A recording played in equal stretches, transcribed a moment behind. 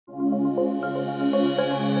Good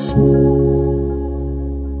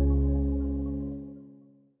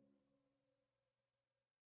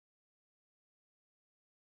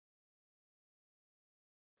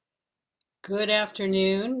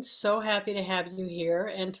afternoon. So happy to have you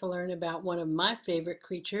here and to learn about one of my favorite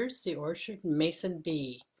creatures, the orchard mason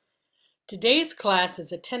bee. Today's class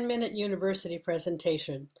is a 10-minute university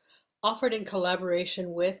presentation offered in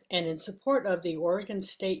collaboration with and in support of the Oregon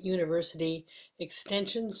State University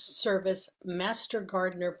Extension Service Master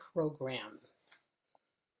Gardener Program.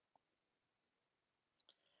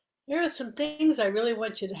 Here are some things I really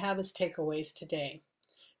want you to have as takeaways today.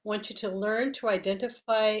 I want you to learn to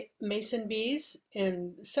identify mason bees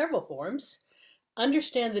in several forms,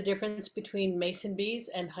 understand the difference between mason bees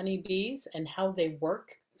and honey bees and how they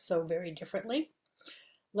work so very differently,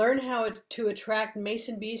 learn how to attract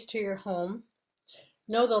mason bees to your home,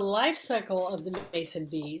 know the life cycle of the mason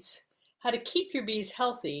bees, how to keep your bees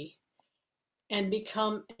healthy, and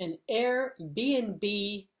become an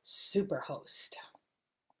Airbnb superhost.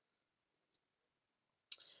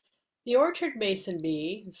 The orchard mason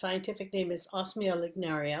bee, the scientific name is Osmia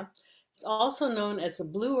lignaria, it's also known as the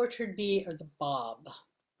blue orchard bee or the bob.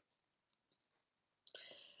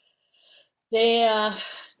 The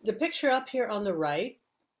picture up here on the right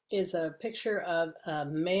is a picture of a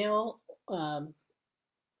male, I'm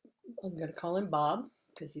going to call him Bob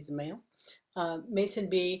because he's a male, mason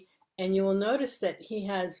bee, and you will notice that he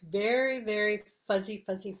has very, very fuzzy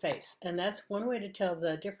face, and that's one way to tell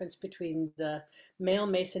the difference between the male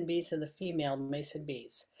mason bees and the female mason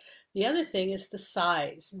bees. The other thing is the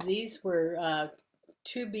size. These were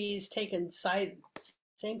two bees taken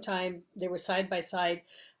same time. They were side by side.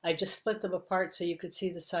 I just split them apart so you could see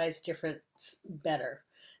the size difference better.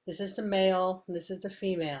 This is the male, and this is the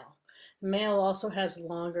female. The male also has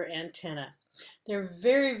longer antenna. They're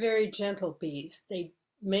very, very gentle bees.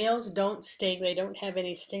 Males don't sting. They don't have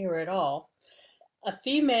any stinger at all. A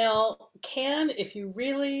female can, if you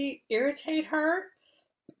really irritate her,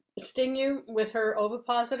 sting you with her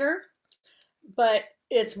ovipositor, but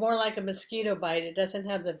it's more like a mosquito bite. It doesn't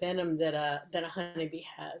have the venom that a honeybee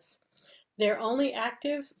has. They're only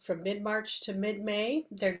active from mid-March to mid-May.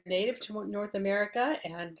 They're native to North America,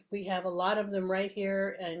 and we have a lot of them right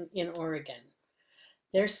here in Oregon.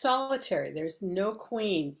 They're solitary. There's no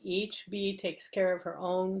queen. Each bee takes care of her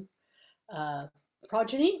own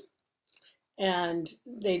progeny, and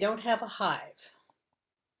they don't have a hive.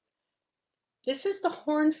 This is the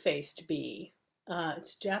horn-faced bee.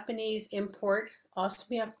 It's Japanese import,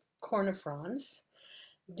 Osmia cornifrons.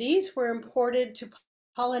 These were imported to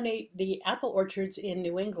pollinate the apple orchards in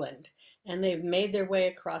New England, and they've made their way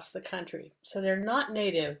across the country. So they're not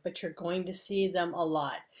native, but you're going to see them a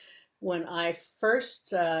lot. When I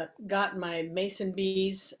first got my mason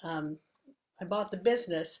bees, I bought the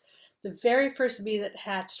business. The very first bee that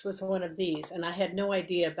hatched was one of these, and I had no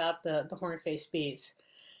idea about the horn-faced bees.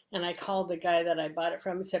 And I called the guy that I bought it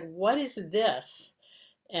from and said, "What is this?"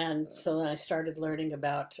 And so then I started learning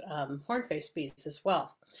about horn-faced bees as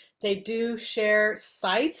well. They do share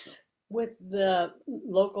sites with the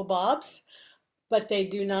local bobs, but they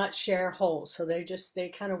do not share holes. So they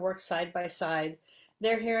kind of work side by side.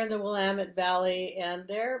 They're here in the Willamette Valley, and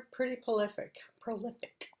they're pretty prolific.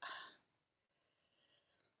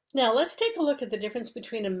 Now let's take a look at the difference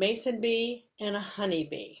between a mason bee and a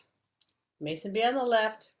honeybee. Mason bee on the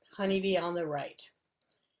left, honeybee on the right.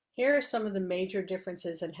 Here are some of the major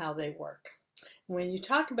differences in how they work. When you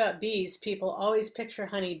talk about bees, people always picture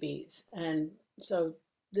honeybees, and so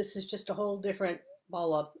this is just a whole different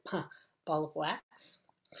ball of wax.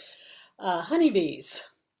 Honeybees.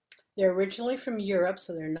 They're originally from Europe,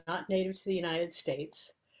 so they're not native to the United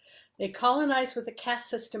States. They colonize with a caste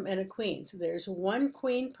system and a queen. So there's one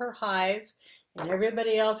queen per hive, and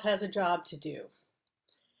everybody else has a job to do.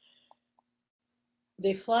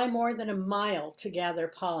 They fly more than a mile to gather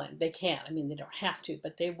pollen. They can. I mean, they don't have to,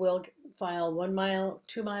 but they will fly 1 mile,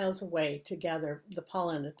 2 miles away to gather the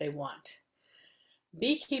pollen that they want.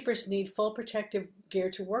 Beekeepers need full protective gear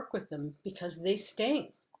to work with them because they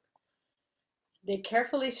sting. They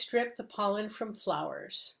carefully strip the pollen from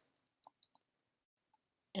flowers.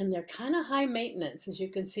 And they're kind of high maintenance, as you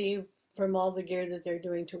can see from all the gear that they're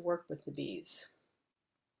doing to work with the bees.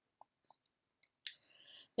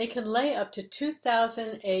 They can lay up to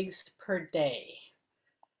 2,000 eggs per day.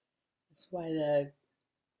 That's why the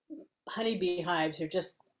honeybee hives are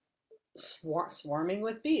just swarming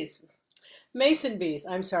with bees. Mason bees,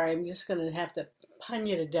 I'm sorry, I'm just going to have to pun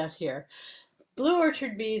you to death here. Blue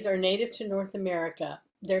orchard bees are native to North America.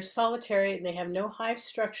 They're solitary, and they have no hive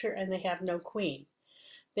structure, and they have no queen.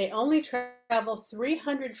 They only travel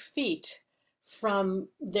 300 feet from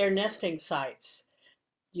their nesting sites.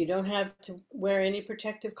 You don't have to wear any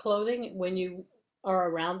protective clothing when you are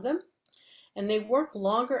around them. And they work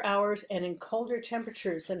longer hours and in colder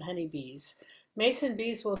temperatures than honeybees. Mason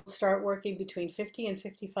bees will start working between 50 and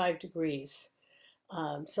 55 degrees.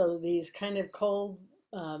 So these kind of cold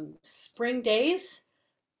spring days,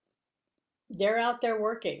 they're out there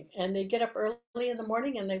working, and they get up early in the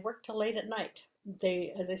morning and they work till late at night.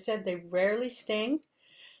 They, as I said, they rarely sting,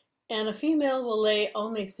 and a female will lay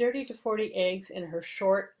only 30 to 40 eggs in her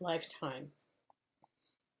short lifetime.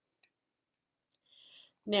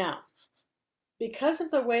 Now, because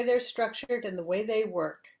of the way they're structured and the way they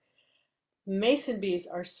work, mason bees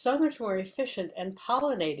are so much more efficient and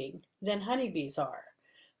pollinating than honeybees are.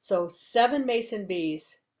 So 7 mason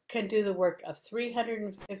bees can do the work of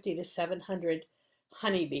 350 to 700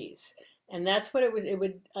 honeybees. And that's what it was. It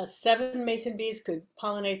would 7 mason bees could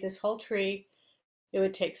pollinate this whole tree. It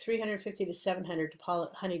would take 350 to 700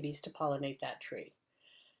 honeybees to pollinate that tree.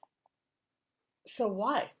 So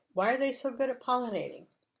why? Why are they so good at pollinating?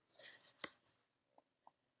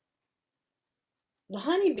 The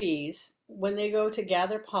honeybees, when they go to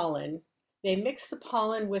gather pollen, they mix the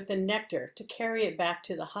pollen with the nectar to carry it back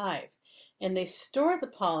to the hive. And they store the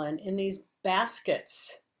pollen in these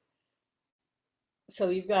baskets. So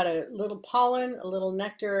you've got a little pollen, a little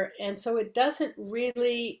nectar, and so it doesn't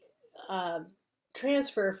really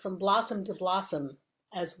transfer from blossom to blossom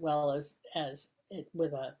as well as it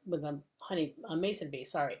with a mason bee.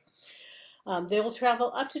 Sorry. They will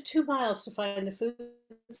travel up to 2 miles to find the food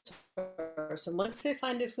source. And once they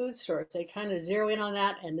find a food source, they kind of zero in on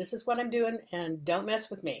that, and this is what I'm doing, and don't mess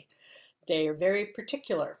with me. They are very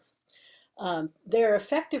particular. They're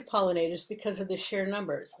effective pollinators because of the sheer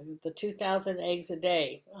numbers, the 2,000 eggs a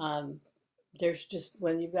day. There's just,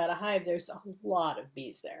 when you've got a hive, there's a lot of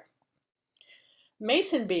bees there.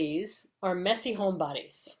 Mason bees are messy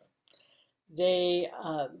homebodies. They,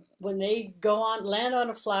 when they land on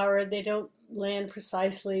a flower, they don't land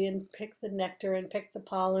precisely and pick the nectar and pick the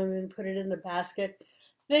pollen and put it in the basket.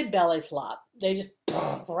 They belly flop. They just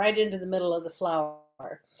right into the middle of the flower.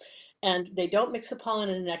 And they don't mix the pollen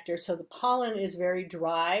and nectar, so the pollen is very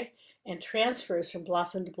dry and transfers from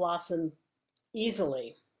blossom to blossom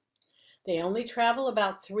easily. They only travel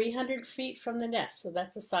about 300 feet from the nest, so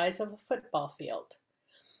that's the size of a football field.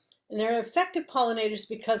 And they're effective pollinators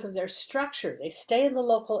because of their structure. They stay in the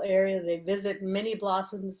local area, they visit many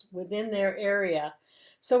blossoms within their area.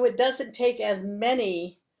 So it doesn't take as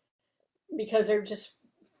many because they're just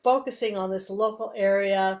focusing on this local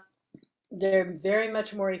area. They're very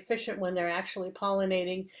much more efficient when they're actually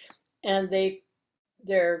pollinating, and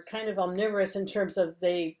they're kind of omnivorous in terms of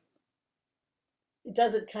it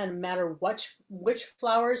doesn't kind of matter which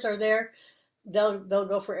flowers are there, they'll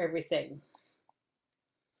go for everything.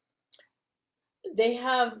 They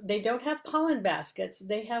don't have pollen baskets.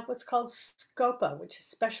 They have what's called scopa, which is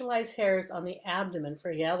specialized hairs on the abdomen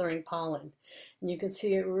for gathering pollen. And you can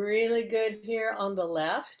see it really good here on the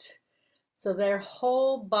left. So their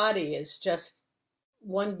whole body is just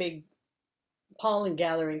one big pollen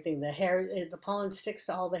gathering thing. The pollen sticks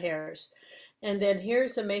to all the hairs. And then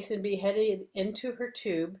here's a mason bee headed into her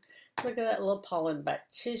tube. Look at that little pollen butt.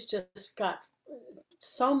 She's just got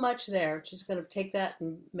so much there. She's going to take that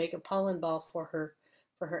and make a pollen ball for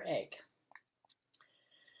her egg.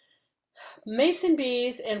 Mason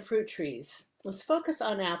bees and fruit trees. Let's focus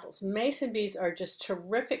on apples. Mason bees are just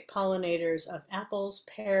terrific pollinators of apples,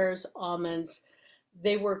 pears, almonds.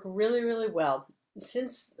 They work really, really well.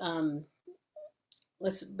 Let's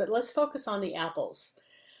focus on the apples.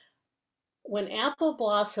 When apple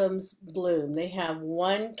blossoms bloom, they have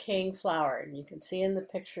one king flower, and you can see in the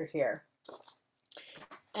picture here.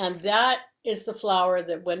 And that is the flower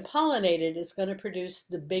that, when pollinated, is going to produce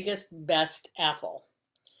the biggest, best apple.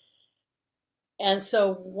 And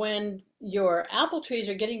so when your apple trees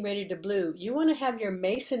are getting ready to bloom, you want to have your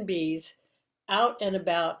mason bees out and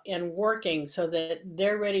about and working so that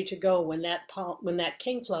they're ready to go when that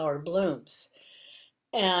king flower blooms.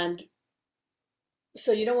 And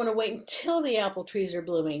so you don't want to wait until the apple trees are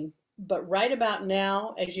blooming, but right about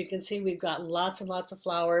now, as you can see, we've got lots and lots of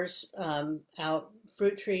flowers out,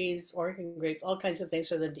 fruit trees, Oregon grape, all kinds of things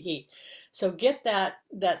for them to eat. So get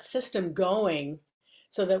that system going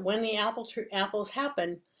so that when the apples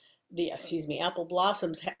happen, apple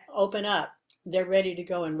blossoms open up, they're ready to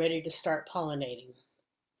go and ready to start pollinating.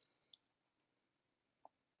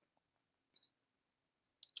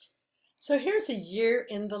 So here's a year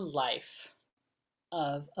in the life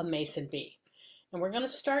of a mason bee. And we're going to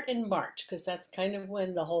start in March because that's kind of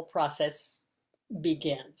when the whole process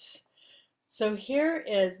begins. So here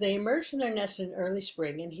is, they emerge from their nest in early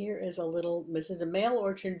spring, and here is this is a male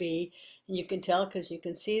orchard bee, and you can tell because you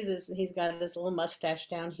can see this, he's got this little mustache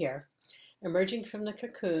down here. Emerging from the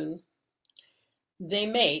cocoon, they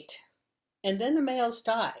mate, and then the males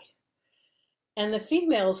die. And the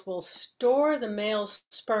females will store the male's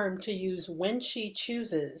sperm to use when she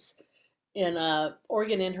chooses in an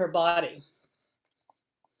organ in her body.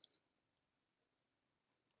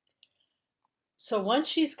 So once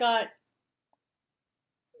she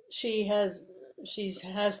has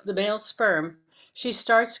the male sperm, she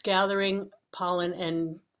starts gathering pollen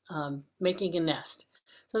and making a nest.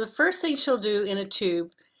 So the first thing she'll do in a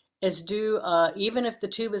tube is even if the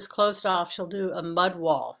tube is closed off, she'll do a mud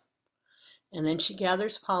wall. And then she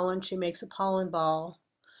gathers pollen, she makes a pollen ball,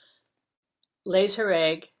 lays her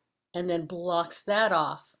egg, and then blocks that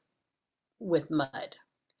off with mud.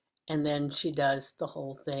 And then she does the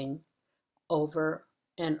whole thing over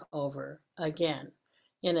and over again.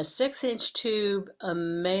 In a 6-inch tube,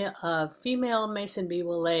 a female mason bee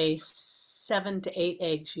will lay 7 to 8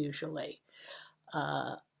 eggs usually.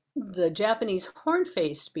 The Japanese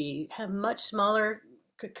horn-faced bee have much smaller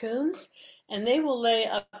cocoons, and they will lay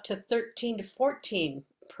up to 13 to 14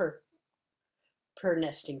 per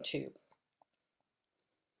nesting tube.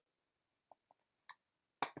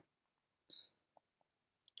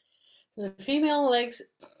 The female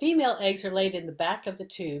eggs are laid in the back of the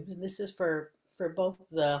tube, and this is for both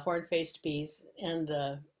the horn-faced bees and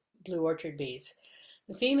the blue orchard bees.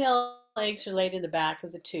 The female eggs are laid in the back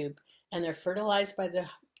of the tube, and they're fertilized by the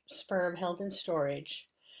sperm held in storage.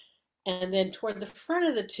 And then toward the front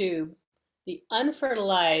of the tube, the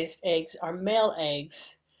unfertilized eggs are male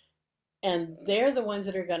eggs, and they're the ones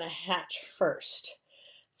that are going to hatch first.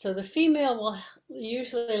 So the female will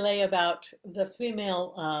usually lay the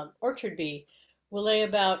female orchard bee will lay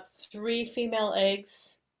about 3 female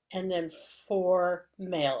eggs and then 4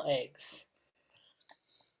 male eggs.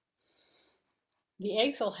 The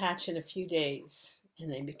eggs will hatch in a few days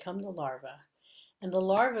and they become the larvae. And the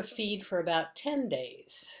larvae feed for about 10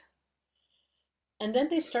 days. And then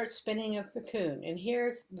they start spinning a cocoon. And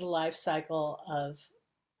here's the life cycle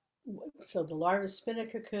so the larvae spin a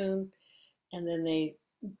cocoon, and then they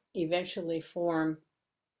eventually form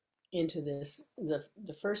into this.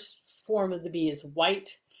 The first form of the bee is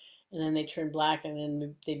white, and then they turn black, and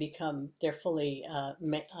then they're fully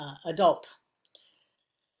adult.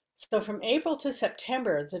 So from April to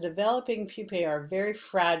September, the developing pupae are very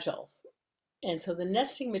fragile, and so the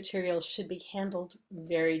nesting material should be handled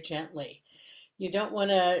very gently. You don't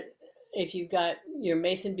want to, if you've got your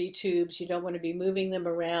mason bee tubes, you don't want to be moving them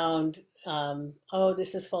around. Oh,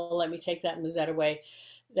 this is full, let me take that and move that away.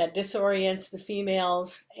 That disorients the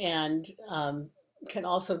females and can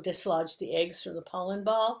also dislodge the eggs from the pollen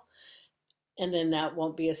ball, and then that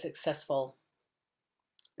won't be a successful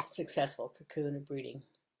cocoon of breeding.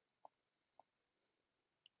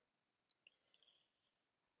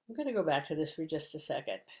 I'm going to go back to this for just a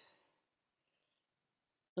second,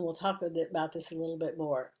 and we'll talk about this a little bit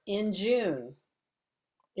more. In June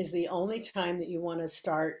is the only time that you want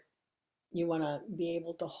to be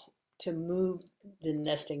able to move the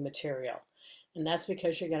nesting material, and that's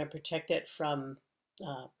because you're going to protect it from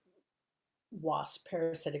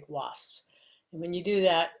parasitic wasps. And when you do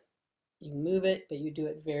that, you move it, but you do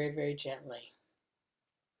it very, very gently.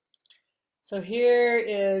 So here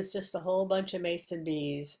is just a whole bunch of mason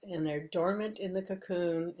bees, and they're dormant in the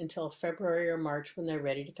cocoon until February or March when they're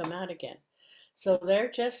ready to come out again. So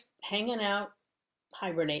they're just hanging out,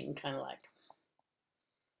 hibernating kind of like.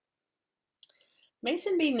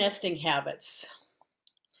 Mason bee nesting habits.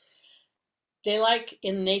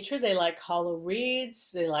 In nature, they like hollow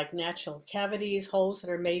reeds, they like natural cavities, holes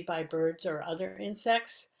that are made by birds or other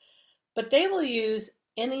insects, but they will use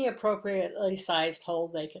any appropriately sized hole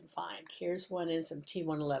they can find. Here's one in some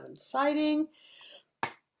T111 siding.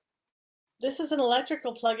 This is an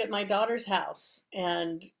electrical plug at my daughter's house,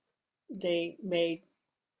 and they laid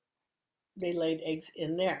eggs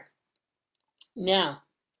in there. Now,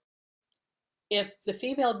 if the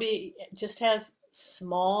female bee just has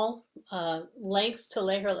small lengths to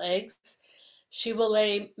lay her eggs, she will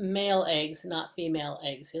lay male eggs, not female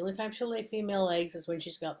eggs. The only time she'll lay female eggs is when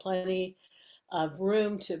she's got plenty of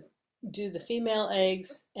room to do the female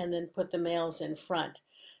eggs and then put the males in front.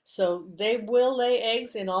 So they will lay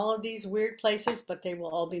eggs in all of these weird places, but they will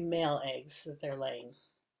all be male eggs that they're laying.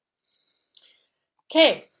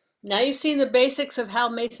 Okay, now you've seen the basics of how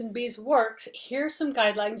mason bees work. Here's some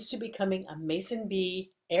guidelines to becoming a mason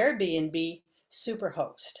bee Airbnb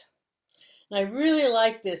superhost. And I really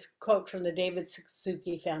like this quote from the David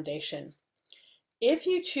Suzuki Foundation. If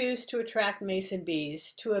you choose to attract mason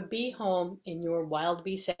bees to a bee home in your wild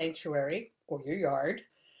bee sanctuary or your yard,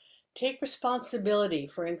 take responsibility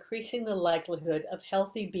for increasing the likelihood of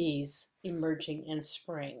healthy bees emerging in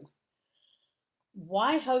spring.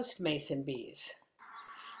 Why host mason bees?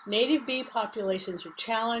 Native bee populations are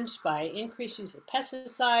challenged by increased use of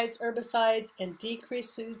pesticides, herbicides, and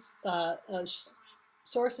decreased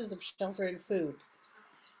sources of shelter and food.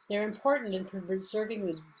 They're important in preserving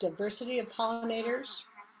the diversity of pollinators.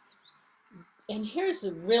 And here's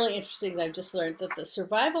the really interesting thing I've just learned, that the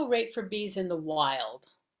survival rate for bees in the wild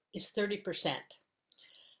is 30%.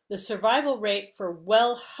 The survival rate for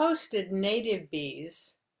well-hosted native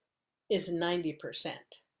bees is 90%.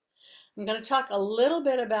 I'm going to talk a little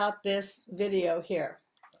bit about this video here.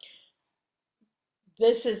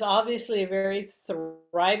 This is obviously a very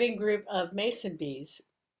thriving group of mason bees,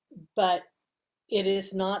 but it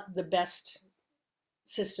is not the best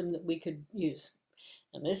system that we could use.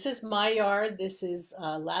 And this is my yard. This is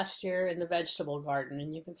last year in the vegetable garden,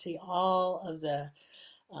 and you can see all of the,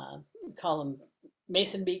 call them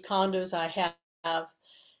mason bee condos I have.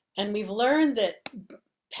 And we've learned that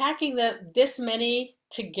packing this many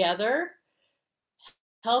together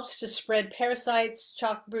helps to spread parasites,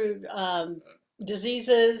 chalk brood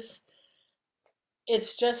diseases.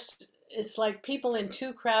 It's like people in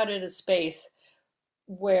too crowded a space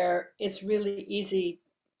where it's really easy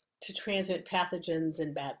to transmit pathogens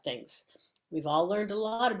and bad things. We've all learned a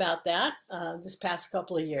lot about that this past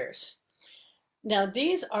couple of years. Now,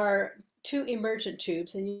 these are 2 emergent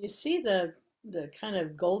tubes, and you see the kind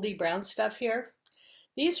of goldy brown stuff here.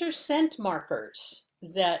 These are scent markers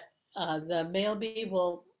that the male bee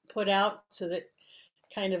will put out, so that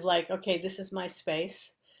kind of like, okay, this is my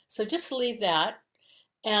space. So just leave that.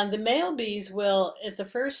 And the male bees will, at the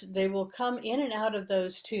first, they will come in and out of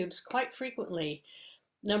those tubes quite frequently.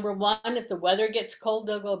 Number one, if the weather gets cold,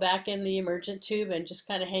 they'll go back in the emergent tube and just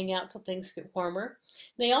kind of hang out till things get warmer.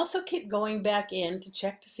 They also keep going back in to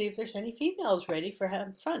check to see if there's any females ready for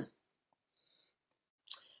having fun.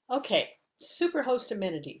 Okay, superhost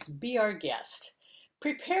amenities. Be our guest.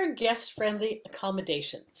 Prepare guest-friendly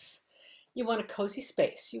accommodations. You want a cozy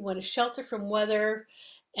space. You want a shelter from weather,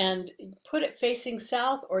 and put it facing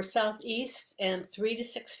south or southeast and 3 to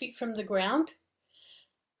 6 feet from the ground.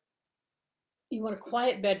 You want a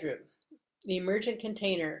quiet bedroom. The emergent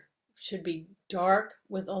container should be dark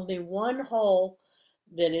with only one hole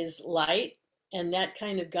that is light, and that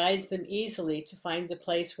kind of guides them easily to find the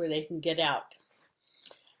place where they can get out.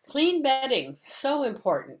 Clean bedding, so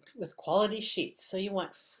important, with quality sheets. So you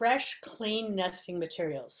want fresh, clean nesting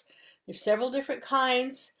materials. There's several different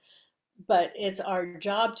kinds, but it's our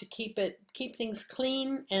job to keep things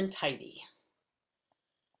clean and tidy.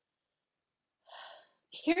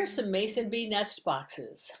 Here's some mason bee nest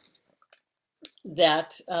boxes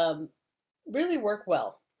that really work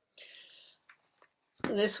well.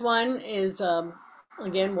 This one is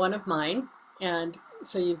again one of mine, and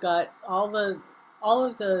so you've got all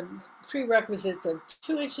of the prerequisites of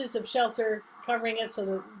 2 inches of shelter covering it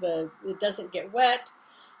so that it doesn't get wet.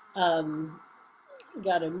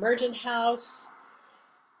 Got an emergent house,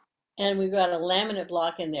 and we've got a laminate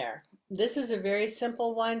block in there. This is a very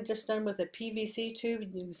simple one, just done with a PVC tube.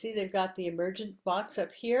 You can see they've got the emergent box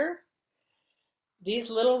up here. These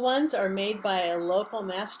little ones are made by a local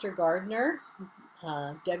master gardener.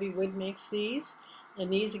 Debbie Wood makes these.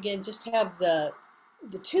 And these, again, just have the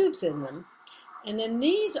tubes in them. And then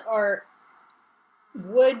these are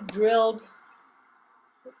wood drilled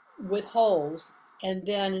with holes. And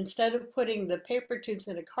then instead of putting the paper tubes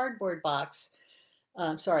in a cardboard box,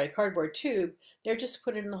 a cardboard tube, they're just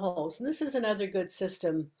put in the holes. And this is another good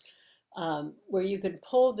system where you can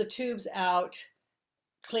pull the tubes out,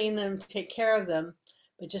 clean them, take care of them,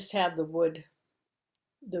 but just have the wood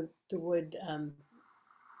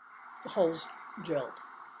holes drilled.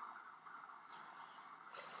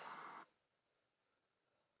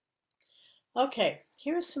 Okay,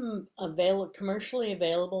 here's some commercially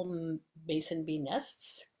available mason bee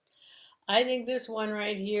nests. I think this one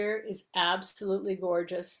right here is absolutely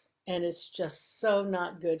gorgeous, and it's just so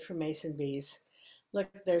not good for mason bees. Look,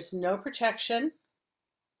 there's no protection.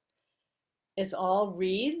 It's all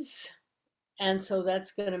reeds, and so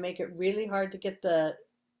that's going to make it really hard to get the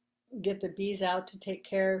bees out to take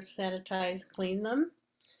care of, sanitize, clean them.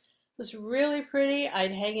 It's really pretty.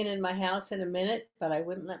 I'd hang it in my house in a minute, but I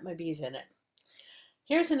wouldn't let my bees in it.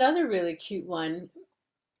 Here's another really cute one.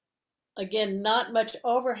 Again, not much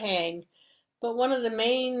overhang, but one of the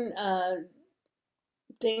main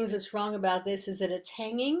things that's wrong about this is that it's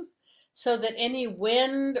hanging, so that any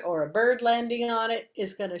wind or a bird landing on it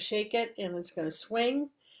is going to shake it and it's going to swing.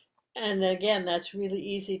 And again, that's really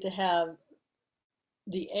easy to have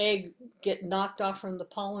the egg get knocked off from the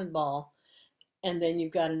pollen ball, and then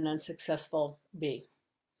you've got an unsuccessful bee.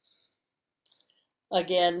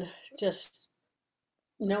 Again, just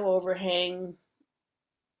no overhang,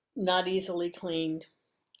 not easily cleaned.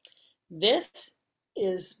 This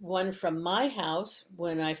is one from my house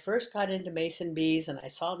when I first got into mason bees, and I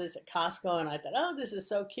saw this at Costco and I thought, oh, this is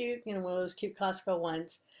so cute, you know, one of those cute Costco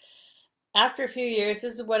ones. After a few years,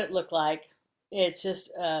 this is what it looked like. It's just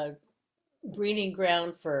a breeding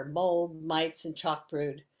ground for mold, mites, and chalk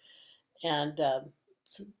brood. And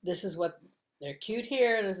so this is what they're cute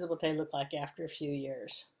here. This is what they look like after a few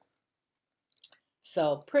years.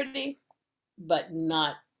 So pretty, but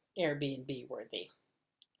not Airbnb worthy.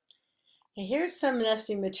 And here's some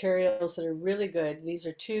nesting materials that are really good. These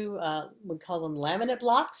are two, we call them laminate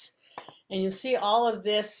blocks. And you'll see all of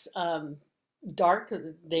this dark,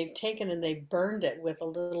 they've taken and they burned it with a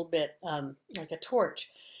little bit like a torch.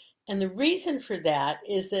 And the reason for that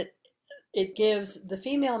is that it gives the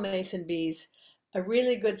female mason bees a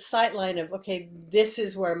really good sight line of, okay, this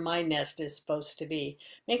is where my nest is supposed to be.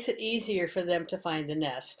 Makes it easier for them to find the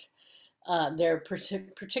nest, their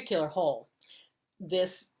particular hole.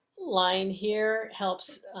 This line here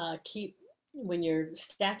helps keep, when you're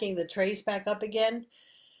stacking the trays back up again,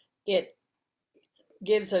 it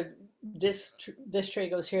gives a, this tray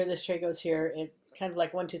goes here, this tray goes here. It kind of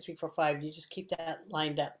like 1, 2, 3, 4, 5. You just keep that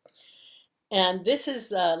lined up. And this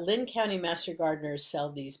is Lynn County Master Gardeners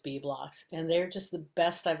sell these bee blocks, and they're just the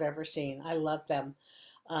best I've ever seen. I love them.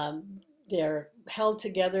 They're held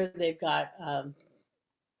together. They've got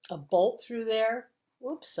a bolt through there.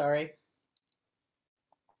 Oops, sorry.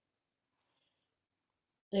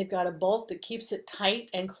 They've got a bolt that keeps it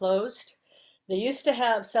tight and closed. They used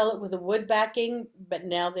to sell it with a wood backing, but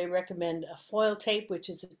now they recommend a foil tape, which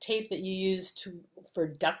is a tape that you use for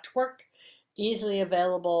duct work, easily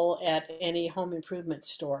available at any home improvement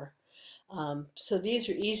store. So these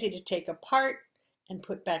are easy to take apart and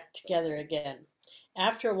put back together again.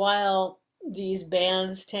 After a while, these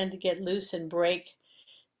bands tend to get loose and break,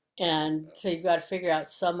 and so you've got to figure out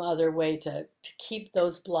some other way to keep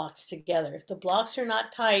those blocks together. If the blocks are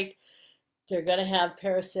not tight, they're going to have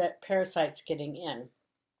parasites getting in.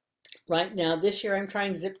 Right now, this year, I'm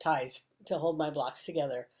trying zip ties to hold my blocks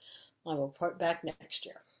together. I will put back next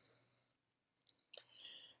year.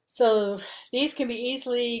 So these can be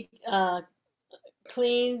easily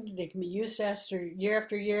cleaned. They can be used after year,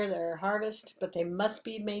 their harvest, but they must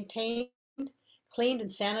be maintained, cleaned and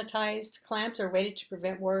sanitized, clamped or weighted to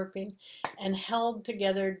prevent warping, and held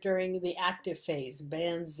together during the active phase,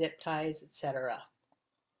 bands, zip ties, etc.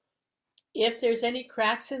 If there's any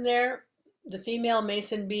cracks in there, the female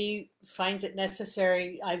mason bee finds it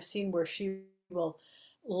necessary. I've seen where she will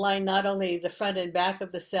line not only the front and back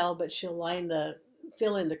of the cell, but she'll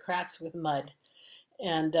fill in the cracks with mud.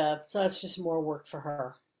 And so that's just more work for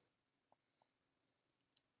her.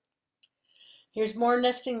 Here's more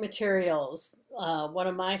nesting materials. One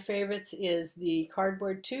of my favorites is the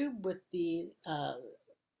cardboard tube with the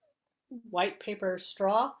white paper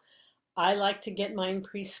straw. I like to get mine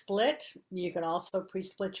pre-split. You can also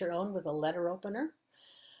pre-split your own with a letter opener.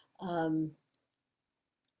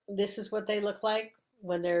 This is what they look like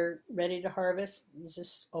when they're ready to harvest. It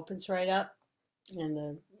just opens right up,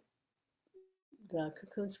 and the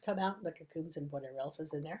cocoons come out, the cocoons and whatever else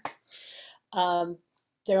is in there.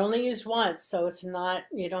 They're only used once, so it's not,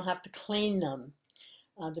 you don't have to clean them.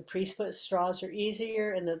 The pre-split straws are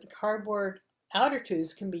easier, and the cardboard outer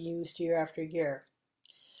tubes can be used year after year.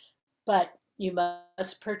 But you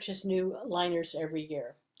must purchase new liners every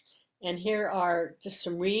year. And here are just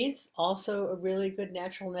some reeds, also a really good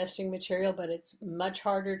natural nesting material, but it's much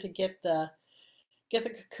harder to get the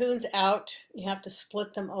cocoons out. You have to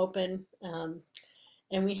split them open.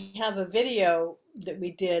 And we have a video that we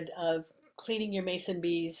did of cleaning your mason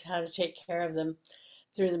bees, how to take care of them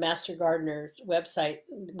through the Master Gardener website.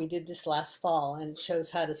 We did this last fall, and it shows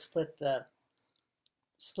how to split the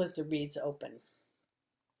reeds open.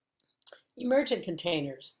 Emergent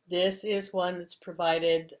containers. This is one that's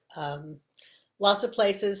provided lots of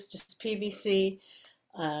places, just PVC.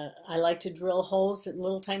 I like to drill holes,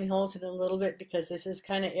 little tiny holes in it a little bit, because this is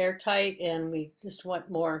kind of airtight and we just want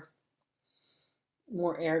more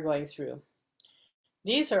air going through.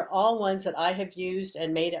 These are all ones that I have used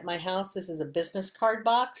and made at my house. This is a business card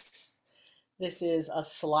box. This is a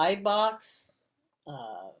slide box,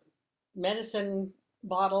 medicine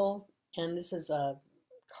bottle, and this is a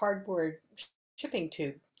cardboard shipping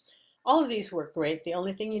tube. All of these work great. The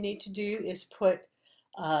only thing you need to do is put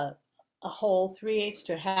a hole 3/8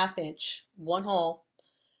 to 1/2 inch, one hole,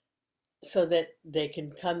 so that they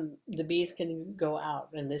can come, the bees can go out,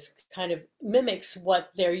 and this kind of mimics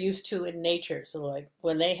what they're used to in nature. So like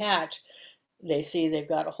when they hatch, they see they've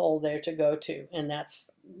got a hole there to go to, and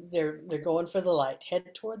that's they're going for the light,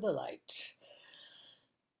 head toward the light.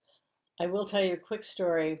 I will tell you a quick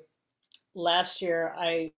story. Last year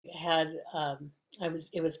I had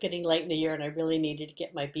it was getting late in the year and I really needed to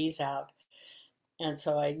get my bees out. And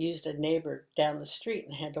so I used a neighbor down the street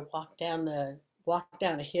and had to walk down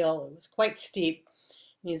a hill. It was quite steep.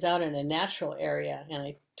 And he was out in a natural area, and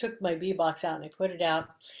I took my bee box out and I put it out.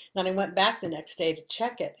 Then I went back the next day to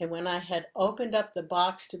check it. And when I had opened up the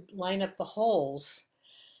box to line up the holes,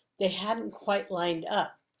 they hadn't quite lined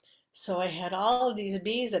up. So I had all of these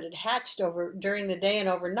bees that had hatched over during the day and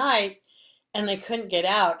overnight, and they couldn't get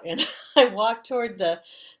out. And I walked toward the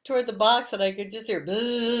box, and I could just hear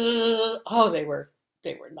bzzz. Oh, they were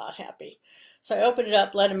not happy. So I opened it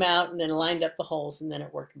up, let them out, and then lined up the holes, and then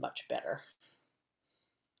it worked much better.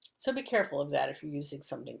 So be careful of that if you're using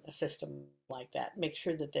a system like that. Make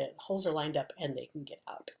sure that the holes are lined up and they can get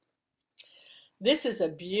out. This is a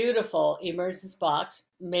beautiful emergence box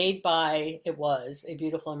made by, it was a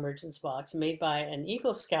beautiful emergence box made by an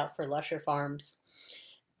Eagle Scout for Lusher Farms.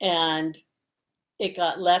 And it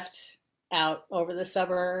got left out over the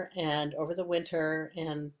summer and over the winter,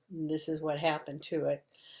 and this is what happened to it.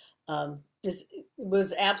 It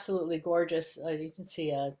was absolutely gorgeous. You can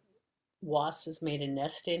see a wasp has made a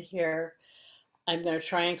nest in here. I'm going to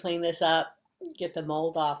try and clean this up, get the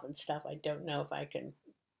mold off and stuff. I don't know if I can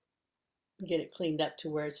get it cleaned up to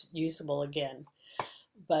where it's usable again,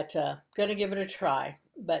 but going to give it a try.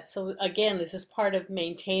 But so again, this is part of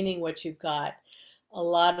maintaining what you've got. A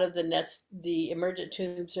lot of the emergent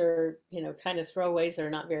tubes are, kind of throwaways. They're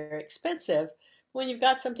not very expensive. When you've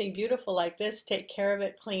got something beautiful like this, take care of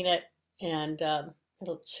it, clean it, and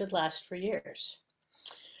it should last for years.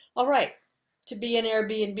 All right, to be an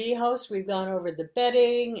Airbnb host, we've gone over the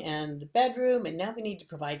bedding and the bedroom, and now we need to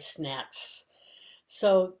provide snacks.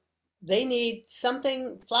 So they need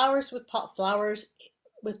flowers with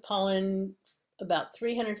pollen about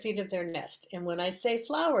 300 feet of their nest. And when I say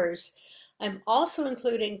flowers, I'm also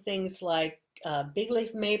including things like big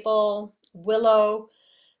leaf maple, willow.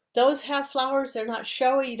 Those have flowers. They're not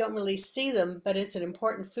showy. You don't really see them, but it's an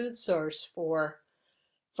important food source for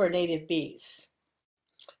native bees.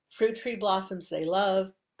 Fruit tree blossoms they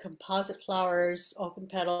love, composite flowers, open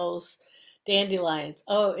petals, dandelions.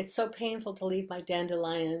 Oh, it's so painful to leave my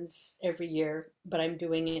dandelions every year, but I'm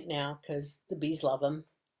doing it now because the bees love them.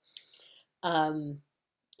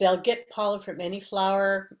 They'll get pollen from any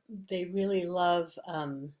flower. They really love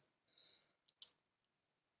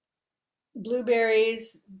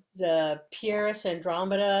blueberries, the Pieris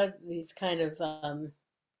andromeda, these kind of,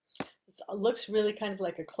 it looks really kind of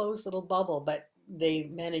like a closed little bubble, but they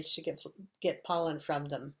manage to get pollen from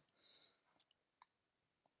them.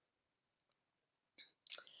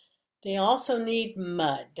 They also need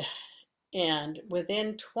mud, and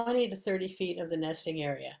within 20 to 30 feet of the nesting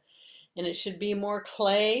area. And it should be more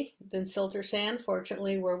clay than silt or sand.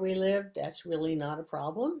 Fortunately, where we live, that's really not a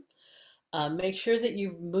problem. Make sure that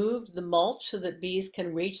you've moved the mulch so that bees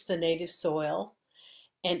can reach the native soil.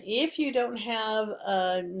 And if you don't have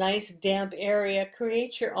a nice damp area,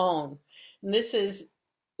 create your own. And this is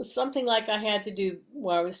something like I had to do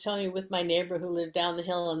where I was telling you with my neighbor who lived down the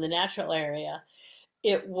hill in the natural area.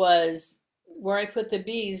 It was where I put the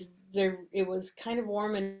bees, it was kind of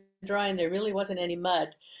warm and dry and there really wasn't any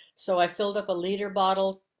mud. So I filled up a liter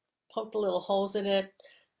bottle, poked a little holes in it,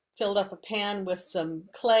 filled up a pan with some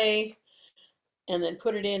clay, and then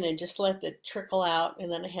put it in and just let it trickle out.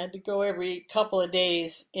 And then I had to go every couple of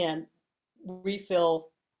days and refill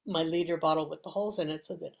my liter bottle with the holes in it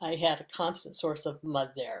so that I had a constant source of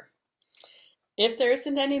mud there. If there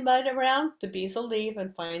isn't any mud around, the bees will leave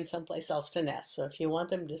and find someplace else to nest. So if you want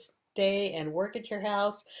them to stay and work at your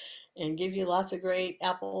house and give you lots of great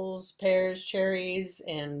apples, pears, cherries,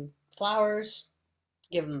 and flowers,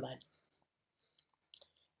 give them mud.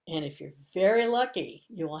 And if you're very lucky,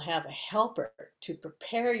 you will have a helper to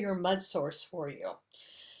prepare your mud source for you.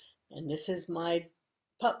 And this is my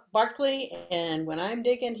pup Barkley, and when I'm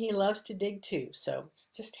digging, he loves to dig too. So it's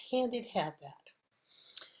just handy to have that.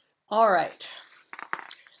 All right.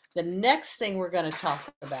 The next thing we're going to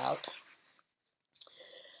talk about,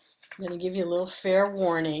 I'm going to give you a little fair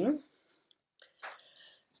warning.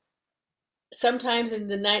 Sometimes in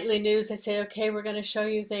the nightly news, they say, okay, we're going to show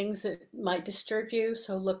you things that might disturb you,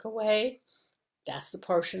 so look away. That's the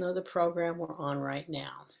portion of the program we're on right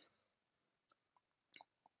now.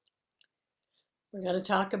 We're going to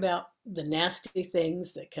talk about the nasty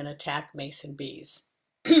things that can attack mason bees.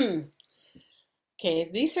 Okay,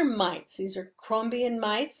 these are mites. These are Crombian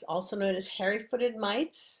mites, also known as hairy-footed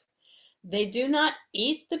mites. They do not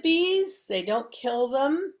eat the bees. They don't kill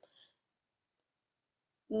them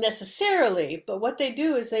necessarily, but what they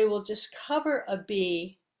do is they will just cover a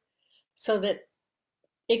bee so that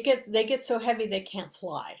they get so heavy they can't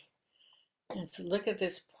fly. And so look at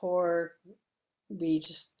this poor bee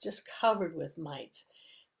just covered with mites.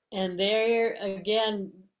 And they're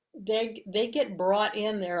again they get brought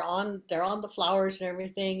in. They're on the flowers and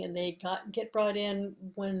everything, and get brought in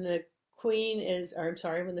when the queen is, or I'm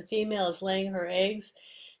sorry, when the female is laying her eggs.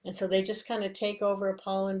 And so they just kind of take over a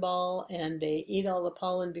pollen ball and they eat all the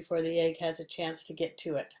pollen before the egg has a chance to get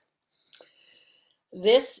to it.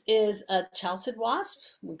 This is a chalcid wasp.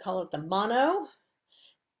 We call it the mono,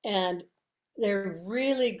 and they're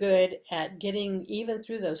really good at getting even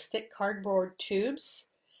through those thick cardboard tubes,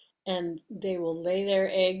 and they will lay their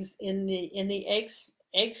eggs in the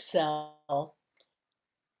egg cell,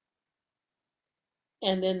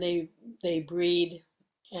 and then they breed,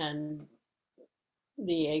 and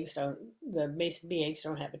the mason bee eggs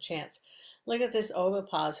don't have a chance. Look at this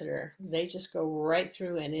ovipositor. They just go right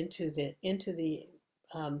through and into the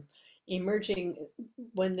emerging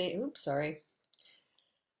when they, oops, sorry.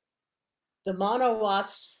 The mono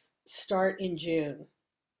wasps start in June.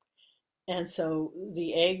 And so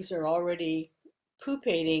the eggs are already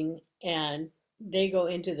pupating and they go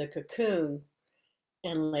into the cocoon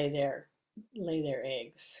and lay their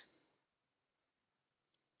eggs.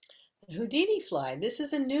 The Houdini fly, this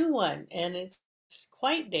is a new one and it's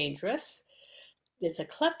quite dangerous. It's a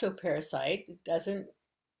kleptoparasite. It doesn't,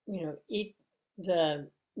 eat the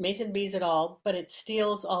mason bees at all, but it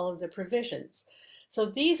steals all of the provisions. So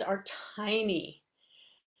these are tiny,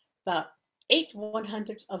 about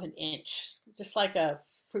 8/100th of an inch, just like a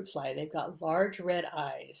fruit fly. They've got large red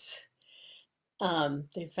eyes.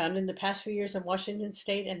 They've found in the past few years in Washington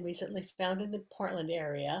State and recently found in the Portland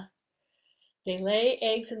area. They lay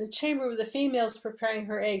eggs in the chamber where the female's preparing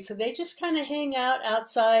her eggs. So they just kind of hang out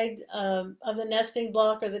outside of the nesting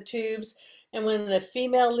block or the tubes. And when the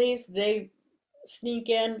female leaves, they sneak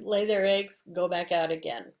in, lay their eggs, go back out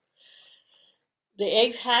again. The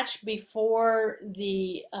eggs hatch before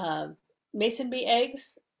the mason bee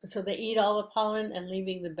eggs. So they eat all the pollen and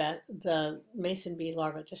leaving the mason bee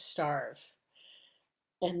larvae to starve.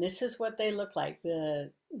 And this is what they look like.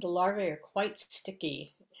 The larvae are quite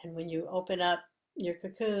sticky. And when you open up your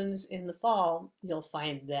cocoons in the fall, you'll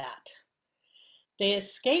find that. They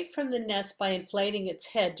escape from the nest by inflating its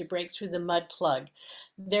head to break through the mud plug.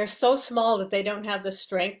 They're so small that they don't have the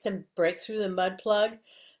strength to break through the mud plug,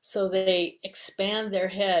 so they expand their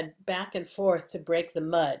head back and forth to break the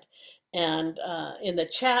mud. And in the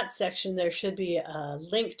chat section, there should be a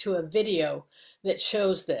link to a video that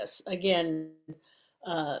shows this. Again,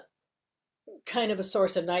 kind of a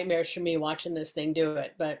source of nightmares for me watching this thing do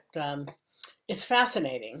it, but it's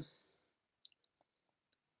fascinating.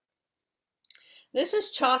 This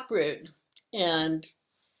is chalkbrood, and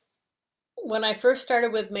when I first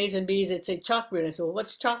started with mason bees, it said chalkbrood. I said, well,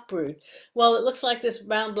 what's chalkbrood? Well, it looks like this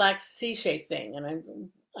round black C-shaped thing,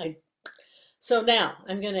 and so now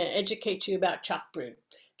I'm going to educate you about chalkbrood.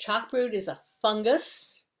 Chalkbrood is a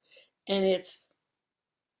fungus, and it's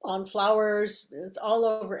on flowers. It's all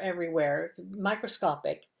over everywhere. It's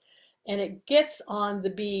microscopic, and it gets on the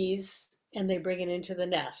bees, and they bring it into the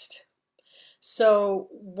nest. So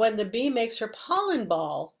when the bee makes her pollen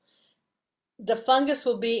ball, the fungus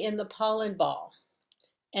will be in the pollen ball.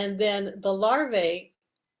 And then the larvae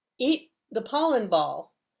eat the pollen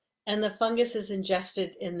ball and the fungus is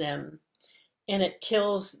ingested in them and it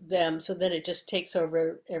kills them. So then it just takes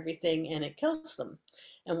over everything and it kills them.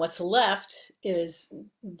 And what's left is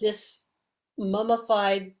this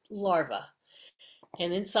mummified larva.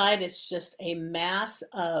 And inside it's just a mass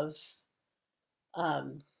of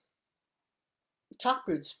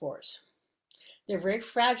chalkbrood spores. They're very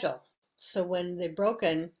fragile. So when they're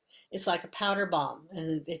broken, it's like a powder bomb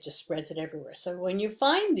and it just spreads it everywhere. So when you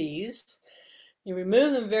find these, you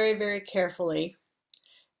remove them very, very carefully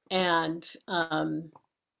and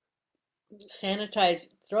sanitize,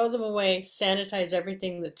 throw them away, sanitize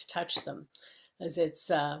everything that's touched them, as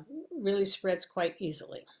it's really spreads quite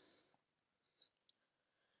easily.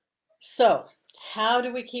 So how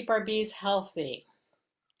do we keep our bees healthy?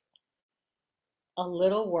 A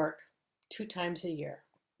little work 2 times a year.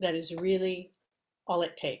 That is really all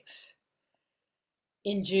it takes.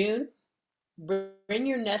 In June, bring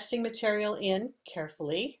your nesting material in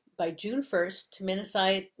carefully by June 1st to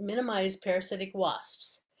minimize parasitic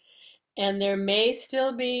wasps. And there may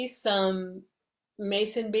still be some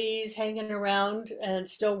mason bees hanging around and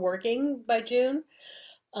still working by June,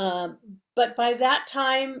 Um, but by that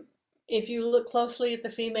time, if you look closely at the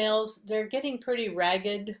females, they're getting pretty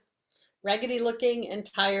raggedy looking and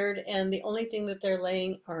tired, and the only thing that they're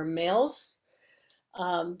laying are males.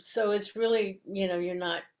 So it's really, you're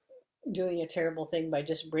not doing a terrible thing by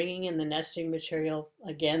just bringing in the nesting material.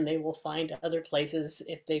 Again, they will find other places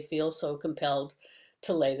if they feel so compelled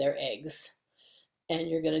to lay their eggs. And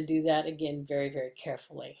you're going to do that again very, very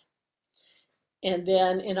carefully. And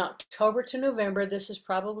then in October to November, this is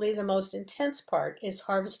probably the most intense part, is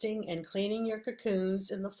harvesting and cleaning your cocoons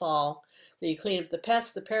in the fall. So you clean up the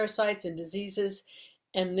pests, the parasites, and diseases,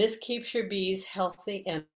 and this keeps your bees healthy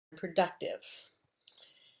and productive.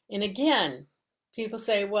 And again, people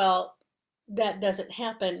say, well, that doesn't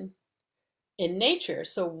happen in nature,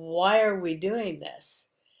 so why are we doing this?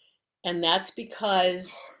 And that's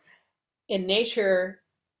because in nature,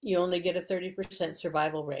 you only get a 30%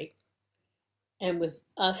 survival rate. And with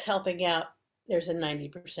us helping out, there's a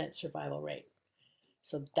 90% survival rate.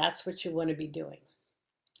 So that's what you want to be doing.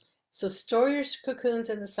 So store your cocoons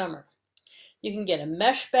in the summer. You can get a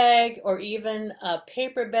mesh bag or even a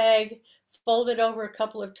paper bag, fold it over a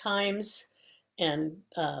couple of times and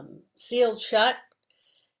sealed shut.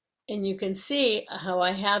 And you can see how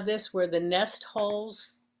I have this where the nest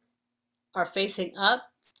holes are facing up,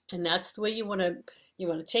 and that's the way you want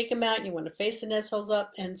to take them out. You want to face the nest holes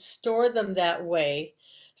up and store them that way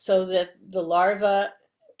so that the larva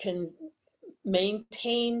can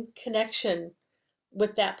maintain connection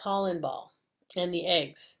with that pollen ball and the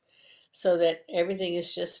eggs, so that everything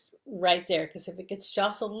is just right there. Because if it gets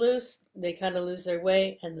jostled loose, they kind of lose their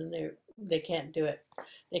way, and then they can't do it.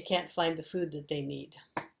 They can't find the food that they need.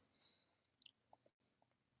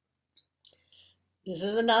 This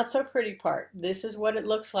is the not so pretty part. This is what it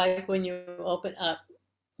looks like when you open up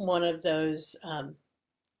one of those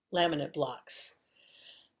laminate blocks.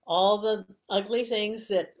 All the ugly things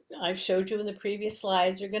that I've showed you in the previous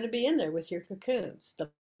slides are going to be in there with your cocoons.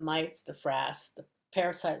 The mites, the frass, the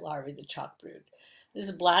parasite larvae, the chalk brood.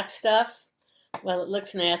 This black stuff, well, it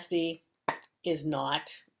looks nasty, is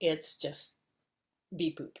not. It's just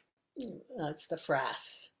bee poop. It's the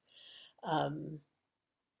frass.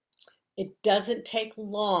 It doesn't take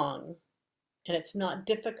long, and it's not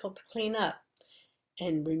difficult to clean up.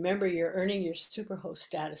 And remember, you're earning your superhost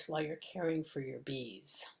status while you're caring for your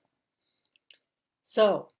bees.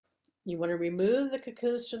 So you want to remove the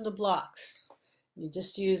cocoons from the blocks. You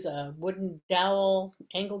just use a wooden dowel,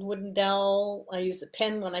 angled wooden dowel. I use a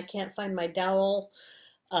pen when I can't find my dowel.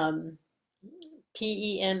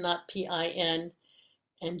 P-E-N, not P-I-N.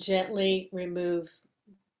 And gently remove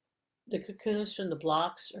the cocoons from the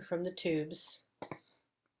blocks or from the tubes.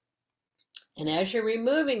 And as you're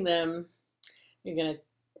removing them, you're going to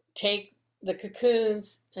take the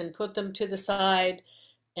cocoons and put them to the side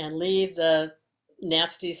and leave the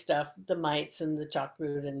nasty stuff, the mites and the chalk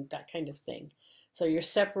brood and that kind of thing. So you're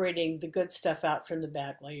separating the good stuff out from the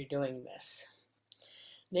bad while you're doing this.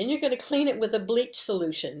 Then you're going to clean it with a bleach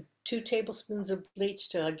solution. 2 tablespoons of bleach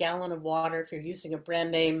to a gallon of water if you're using a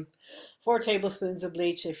brand name. 4 tablespoons of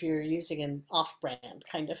bleach if you're using an off-brand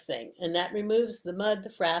kind of thing. And that removes the mud, the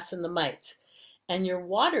frass, and the mites. And your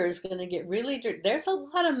water is going to get really dirty. There's a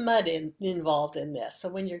lot of mud involved in this. So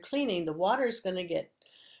when you're cleaning, the water is going to get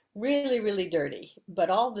really, really dirty. But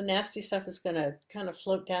all the nasty stuff is going to kind of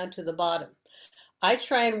float down to the bottom. I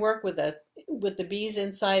try and work with the bees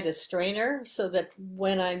inside a strainer so that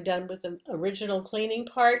when I'm done with the original cleaning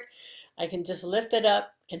part, I can just lift it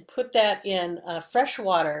up and put that in fresh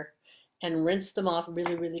water and rinse them off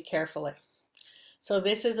really, really carefully. So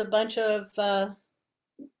this is a bunch of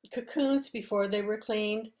cocoons before they were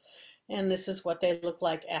cleaned, and this is what they look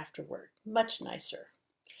like afterward. Much nicer.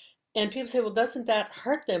 And people say, well, doesn't that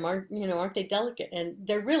hurt them? Aren't they delicate? And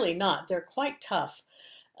they're really not. They're quite tough.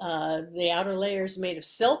 The outer layer is made of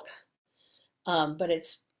silk, but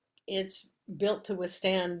it's built to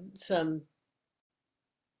withstand some,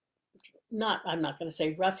 I'm not going to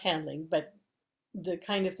say rough handling, but the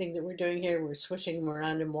kind of thing that we're doing here, we're swishing them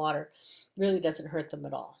around in water, really doesn't hurt them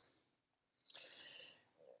at all.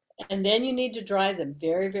 And then you need to dry them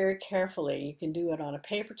very, very carefully. You can do it on a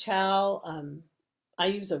paper towel. I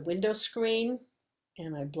use a window screen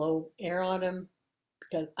and I blow air on them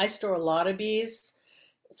because I store a lot of bees.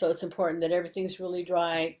 So it's important that everything's really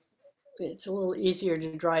dry. It's a little easier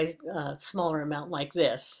to dry a smaller amount like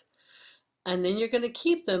this. And then you're going to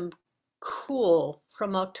keep them cool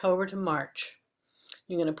from October to March.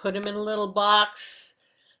 You're going to put them in a little box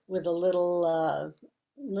with a little,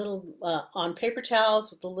 on paper towels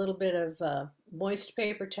with a little bit of moist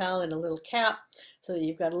paper towel and a little cap so that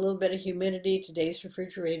you've got a little bit of humidity. Today's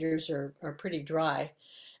refrigerators are pretty dry.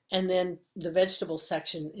 And then the vegetable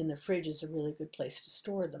section in the fridge is a really good place to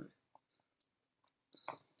store them.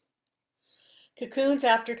 Cocoons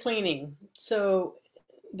after cleaning. So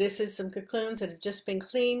this is some cocoons that have just been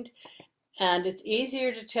cleaned, and it's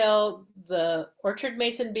easier to tell the orchard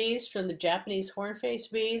mason bees from the Japanese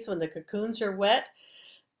hornface bees when the cocoons are wet.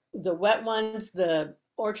 The wet ones, the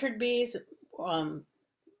orchard bees,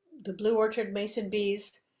 the blue orchard mason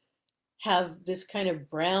bees have this kind of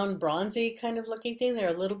brown, bronzy kind of looking thing. They're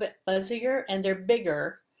a little bit fuzzier and they're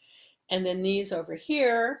bigger. And then these over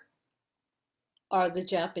here are the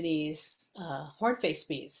Japanese hornface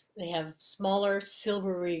bees. They have smaller,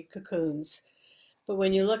 silvery cocoons. But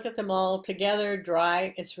when you look at them all together,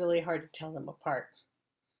 dry, it's really hard to tell them apart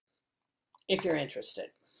if you're interested.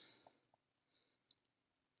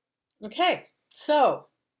 Okay, so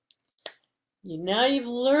now you've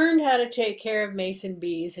learned how to take care of mason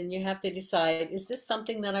bees, and you have to decide, is this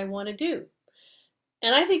something that I want to do?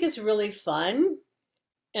 And I think it's really fun,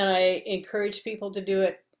 and I encourage people to do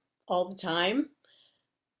it all the time.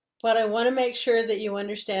 But I want to make sure that you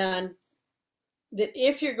understand that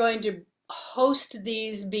if you're going to host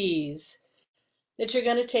these bees, that you're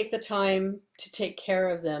going to take the time to take care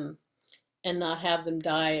of them and not have them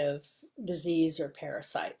die of disease or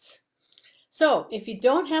parasites. So if you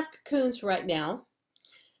don't have cocoons right now,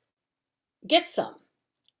 get some.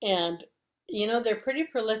 And they're pretty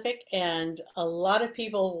prolific, and a lot of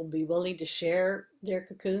people will be willing to share their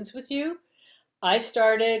cocoons with you. I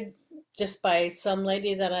started just by some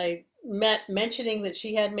lady that I met mentioning that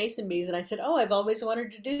she had mason bees, and I said, oh, I've always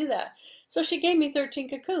wanted to do that. So she gave me 13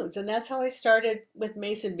 cocoons, and that's how I started with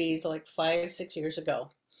mason bees like 5-6 years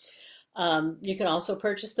ago. You can also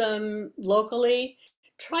purchase them locally.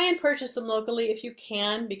 Try and purchase them locally if you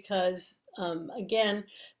can, because again,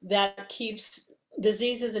 that keeps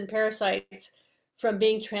diseases and parasites from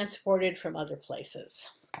being transported from other places.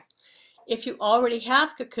 If you already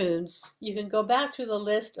have cocoons, you can go back through the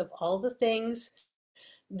list of all the things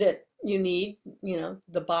that you need,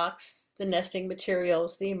 the box, the nesting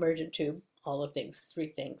materials, the emergent tube, all the things, 3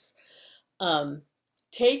 things.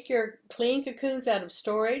 Take your clean cocoons out of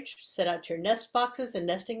storage, set out your nest boxes and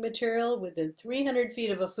nesting material within 300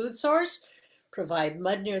 feet of a food source, provide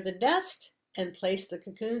mud near the nest, and place the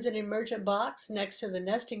cocoons in an emergent box next to the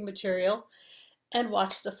nesting material, and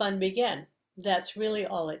watch the fun begin. That's really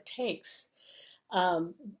all it takes.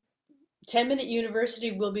 10-Minute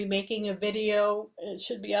University will be making a video, it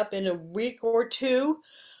should be up in a week or 2,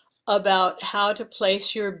 about how to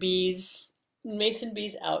place your bees, mason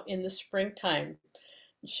bees, out in the springtime.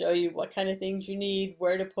 Show you what kind of things you need,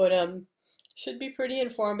 where to put them. Should be pretty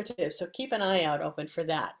informative, so keep an eye out open for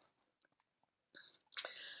that.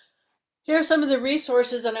 Here are some of the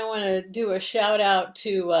resources, and I want to do a shout out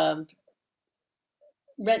to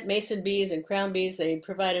Rent Mason Bees and Crown Bees. They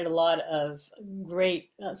provided a lot of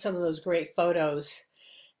great, some of those great photos.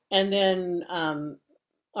 And then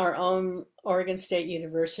our own Oregon State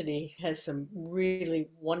University has some really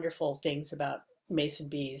wonderful things about mason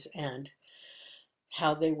bees and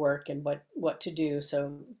how they work and what to do.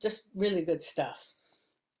 So just really good stuff.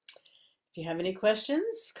 If you have any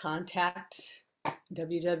questions, contact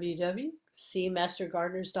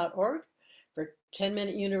www.cmastergardeners.org for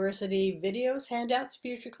 10-Minute University videos, handouts,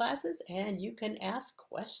 future classes, and you can ask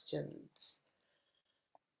questions.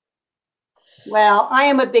 Well, I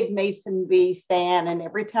am a big mason bee fan, and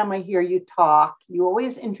every time I hear you talk, you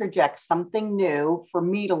always interject something new for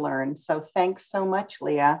me to learn. So thanks so much,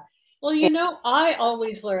 Leah. Well, I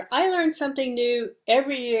always learn. I learn something new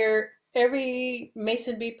every year, every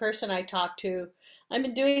mason bee person I talk to. I've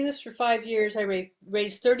been doing this for 5 years. I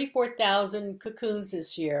raised 34,000 cocoons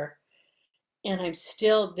this year, and there's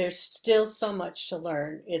still so much to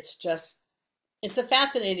learn. It's a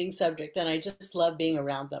fascinating subject, and I just love being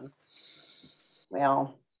around them.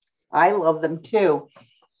 Well, I love them too.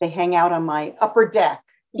 They hang out on my upper deck.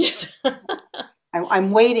 Yes.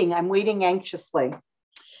 I'm waiting anxiously.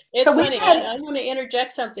 It's funny. I want to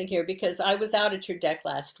interject something here because I was out at your deck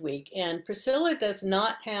last week, and Priscilla does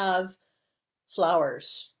not have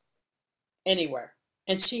flowers anywhere.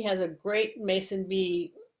 And she has a great mason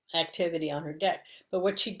bee activity on her deck. But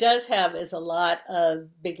what she does have is a lot of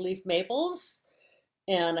big leaf maples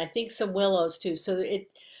and I think some willows too.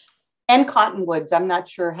 And cottonwoods. I'm not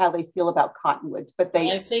sure how they feel about cottonwoods, but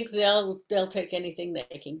I think they'll take anything they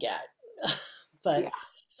can get. But yeah.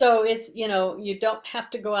 So it's, you don't have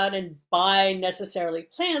to go out and buy necessarily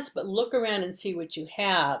plants, but look around and see what you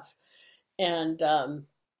have. And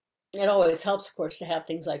it always helps, of course, to have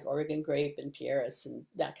things like Oregon grape and Pieris and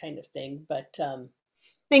that kind of thing. But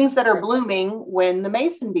things that are blooming when the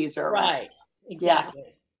mason bees are around. Right.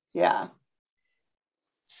 Exactly. Yeah.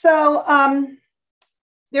 So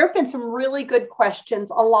there have been some really good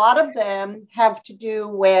questions. A lot of them have to do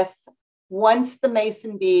with once the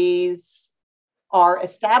mason bees are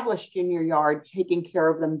established in your yard, taking care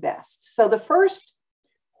of them best. So the first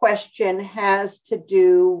question has to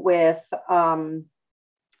do with the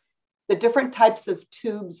different types of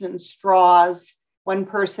tubes and straws. One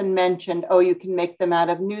person mentioned, oh, you can make them out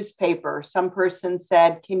of newspaper. Some person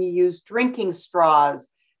said, can you use drinking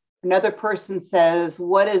straws? Another person says,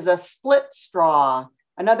 what is a split straw?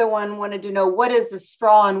 Another one wanted to know, what is a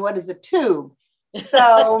straw and what is a tube?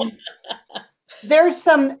 So there's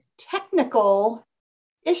some technical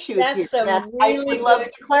issues here that I would love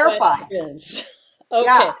to clarify. Questions. Okay.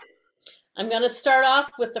 Yeah. I'm going to start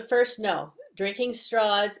off with the first no. Drinking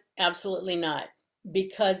straws, absolutely not,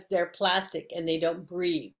 because they're plastic and they don't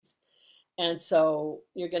breathe. And so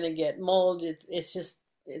you're going to get mold. It's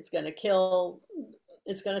going to kill,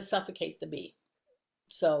 it's going to suffocate the bee.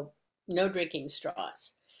 So no drinking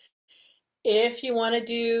straws. If you want to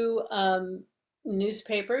do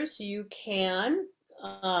newspapers, you can.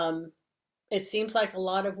 It seems like a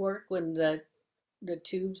lot of work when the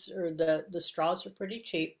tubes or the straws are pretty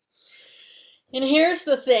cheap. And here's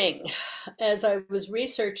the thing, as I was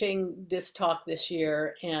researching this talk this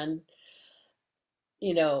year, and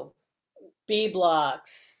bee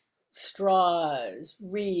blocks, straws,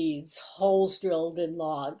 reeds, holes drilled in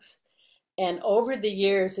logs. And over the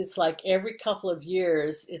years, it's like every couple of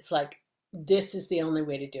years, it's like, this is the only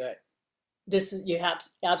way to do it.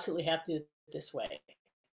 Absolutely have to do it this way.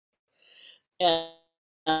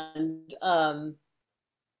 And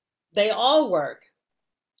they all work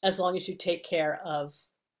as long as you take care of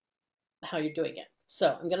how you're doing it.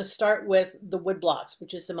 So I'm going to start with the wood blocks,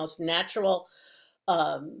 which is the most natural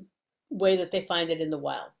way that they find it in the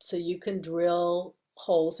wild. So you can drill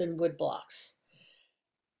holes in wood blocks.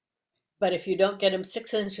 But if you don't get them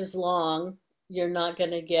 6 inches long, you're not going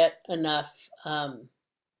to get enough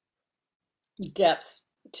depth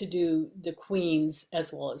to do the queens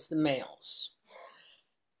as well as the males.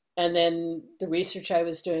 And then the research I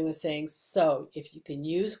was doing was saying, so if you can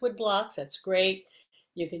use wood blocks, that's great.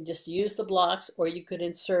 You can just use the blocks, or you could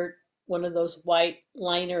insert one of those white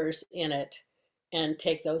liners in it and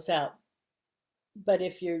take those out. But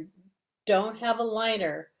if you don't have a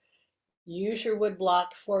liner, use your wood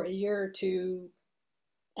block for a year or two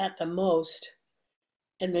at the most,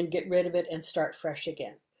 and then get rid of it and start fresh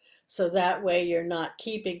again. So that way you're not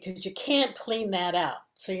keeping, because you can't clean that out.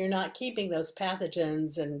 So you're not keeping those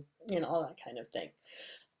pathogens and all that kind of thing.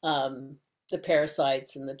 The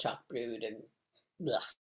parasites and the chalk brood and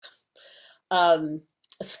a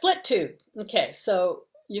split tube. Okay, so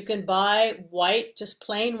you can buy white, just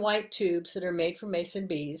plain white tubes that are made from mason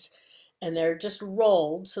bees, and they're just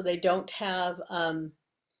rolled, so they don't have,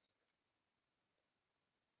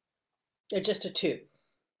 they're just a tube,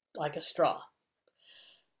 like a straw.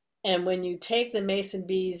 And when you take the mason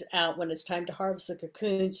bees out, when it's time to harvest the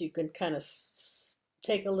cocoons, you can kind of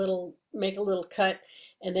make a little cut,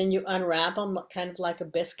 and then you unwrap them kind of like a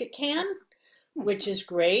biscuit can, which is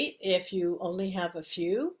great if you only have a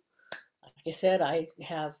few. Like I said, I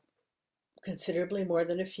have considerably more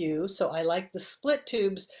than a few, so I like the split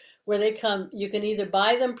tubes where they come. You can either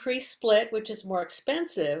buy them pre-split, which is more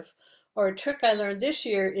expensive, or a trick I learned this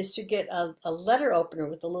year is to get a letter opener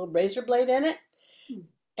with a little razor blade in it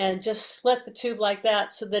and just slit the tube like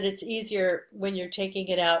that, so that it's easier when you're taking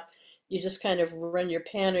it out. You just kind of run your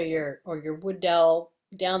pen or your wood dowel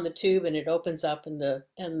down the tube, and it opens up, and the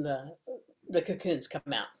cocoons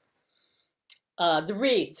come out. The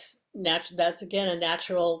reeds, that's again a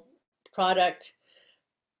natural product.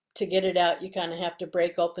 To get it out, you kind of have to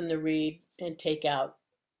break open the reed and take out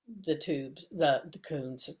the tubes, the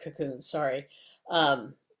cocoons, sorry.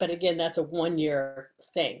 But again, that's a 1-year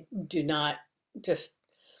thing.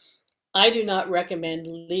 I do not recommend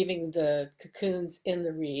leaving the cocoons in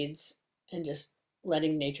the reeds and just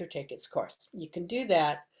letting nature take its course. You can do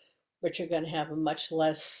that, but you're going to have a much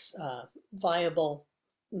less viable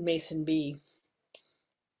mason bee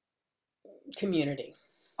community.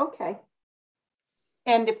 Okay.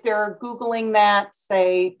 And if they're Googling that,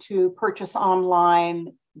 say, to purchase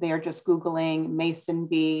online, they're just Googling mason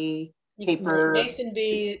bee paper. Mason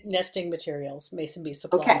bee nesting materials, mason bee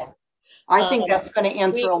supply. Okay. I think that's going to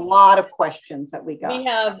answer a lot of questions that we got. We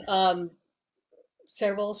have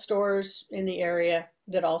several stores in the area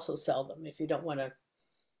that also sell them if you don't want to,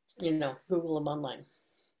 Google them online.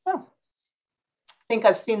 Oh, I think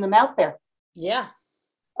I've seen them out there. Yeah.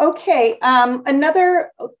 Okay.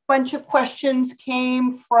 Another bunch of questions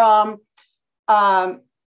came from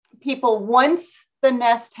people. Once the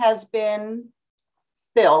nest has been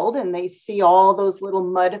filled and they see all those little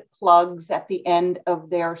mud plugs at the end of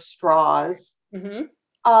their straws,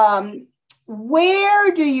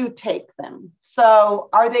 where do you take them? So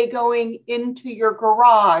are they going into your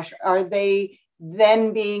garage? Are they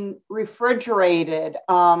then being refrigerated?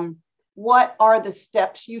 What are the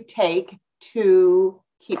steps you take to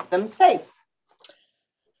keep them safe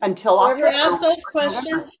until Whoever October? asked those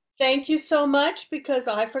questions, thank you so much, because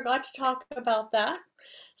I forgot to talk about that.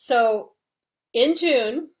 So in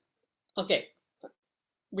June, okay,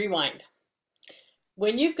 rewind.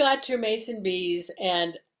 When you've got your mason bees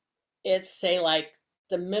and it's, say, like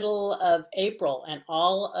the middle of April and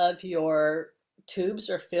all of your tubes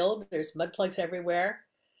are filled, there's mud plugs everywhere,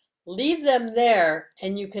 leave them there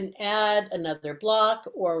and you can add another block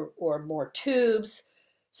or more tubes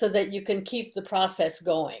so that you can keep the process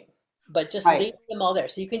going. But just leave them all there.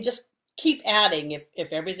 So you can just keep adding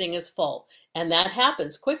if everything is full. And that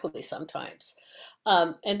happens quickly sometimes.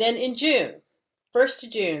 And then in June, 1st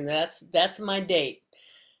of June, that's my date.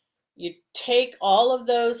 You take all of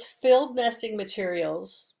those filled nesting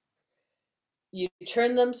materials, you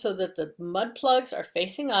turn them so that the mud plugs are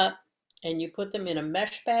facing up, and you put them in a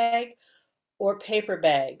mesh bag or paper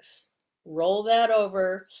bags. Roll that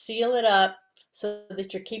over, seal it up so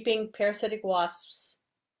that you're keeping parasitic wasps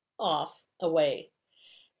away.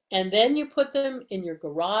 And then you put them in your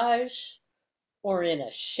garage or in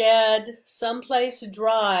a shed, someplace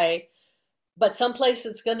dry, but someplace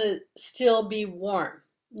that's going to still be warm.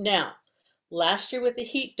 Now, last year with the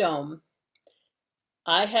heat dome,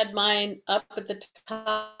 I had mine up at the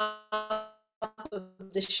top of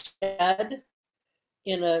the shed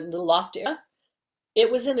in a little loft area. It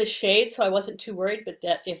was in the shade, so I wasn't too worried, but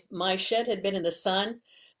that if my shed had been in the sun,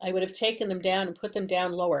 I would have taken them down and put them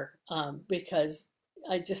down lower because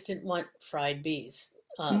I just didn't want fried bees.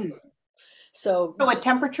 So a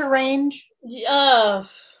temperature range? Yeah.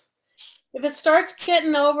 If it starts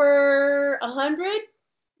getting over 100,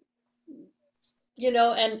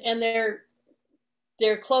 and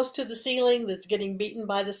they're close to the ceiling that's getting beaten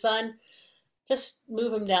by the sun, just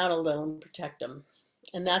move them down a little and protect them.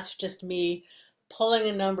 And that's just me pulling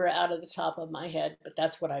a number out of the top of my head, but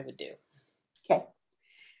that's what I would do.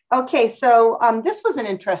 Okay, so this was an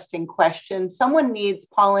interesting question. Someone needs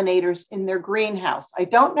pollinators in their greenhouse. I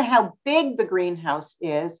don't know how big the greenhouse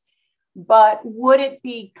is, but would it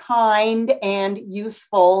be kind and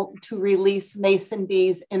useful to release mason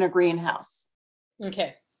bees in a greenhouse?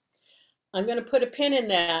 Okay, I'm going to put a pin in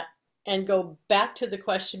that and go back to the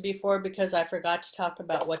question before because I forgot to talk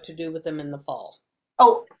about what to do with them in the fall.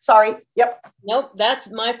 Oh, sorry. Yep. Nope,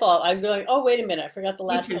 that's my fault. I was going, oh, wait a minute. I forgot the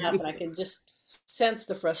last half, and I can just sense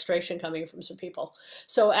the frustration coming from some people.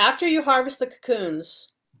 So after you harvest the cocoons,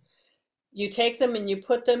 you take them and you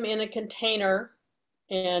put them in a container.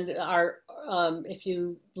 And if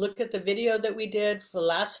you look at the video that we did for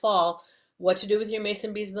last fall, what to do with your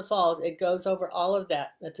mason bees in the fall, it goes over all of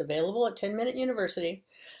that. That's available at 10 Minute University.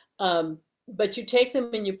 But you take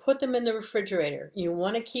them and you put them in the refrigerator. You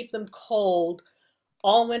want to keep them cold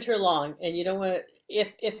all winter long, and you don't want to,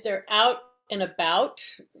 if they're out and about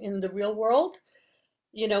in the real world,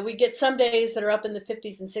 we get some days that are up in the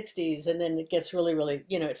 50s and 60s, and then it gets really, really,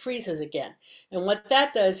 it freezes again. And what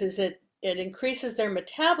that does is it increases their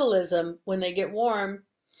metabolism when they get warm,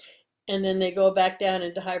 and then they go back down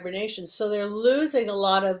into hibernation. So they're losing a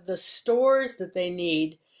lot of the stores that they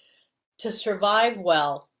need to survive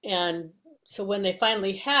well. And so when they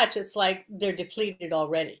finally hatch, it's like they're depleted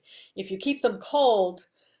already. If you keep them cold,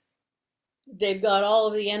 they've got all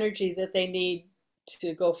of the energy that they need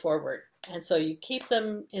to go forward. And so you keep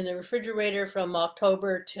them in the refrigerator from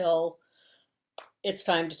October till it's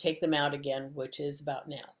time to take them out again, which is about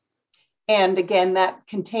now. And again, that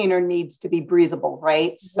container needs to be breathable,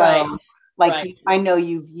 right? So I know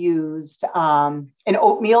you've used an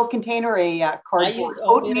oatmeal container, a cardboard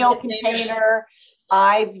oatmeal container.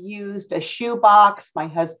 I've used a shoebox. My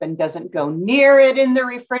husband doesn't go near it in the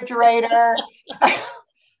refrigerator.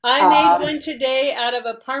 I made one today out of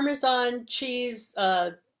a Parmesan cheese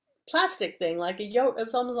plastic thing, like a yogurt. It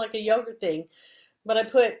was almost like a yogurt thing, but I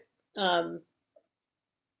put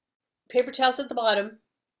paper towels at the bottom,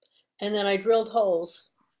 and then I drilled holes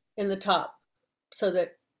in the top so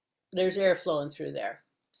that there's air flowing through there.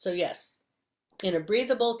 So yes, in a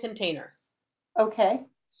breathable container. Okay.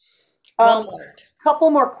 Well watered. Couple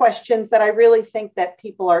more questions that I really think that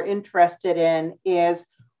people are interested in is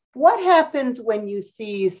what happens when you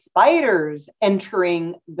see spiders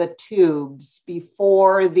entering the tubes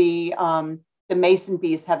before the mason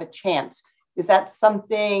bees have a chance? Is that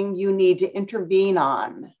something you need to intervene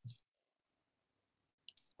on?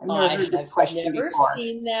 I've never heard this question before.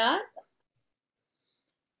 Seen that.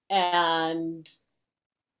 And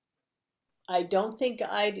I don't think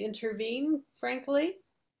I'd intervene, frankly.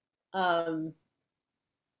 Um,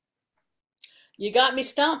 you got me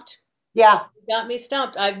stumped. Yeah. You got me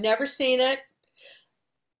stumped. I've never seen it.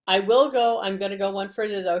 I'm going to go one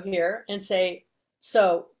further though here and say,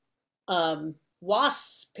 so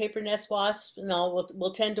wasps, paper nest wasps,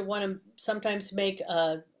 will tend to want to sometimes make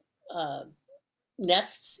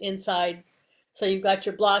nests inside. So you've got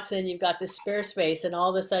your blocks and you've got this spare space, and all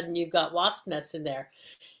of a sudden you've got wasp nests in there.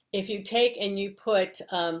 If you take and you put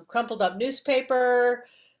crumpled up newspaper,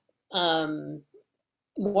 um,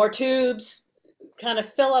 more tubes, kind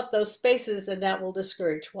of fill up those spaces, and that will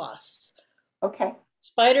discourage wasps. Okay.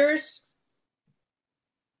 Spiders,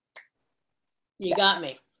 you Yeah. got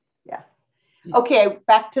me. Yeah. Okay.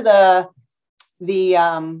 Back to the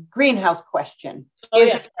greenhouse question. Oh, Is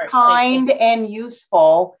yes. it kind and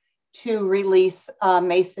useful to release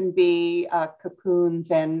mason bee cocoons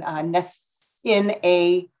and nests in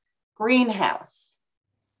a greenhouse?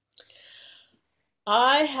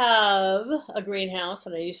 I have a greenhouse,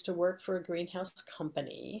 and I used to work for a greenhouse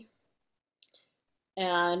company.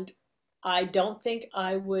 And I don't think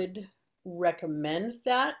I would recommend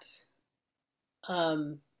that.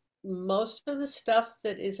 Um, most of the stuff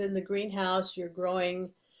that is in the greenhouse, if you're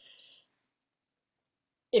growing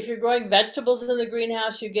vegetables in the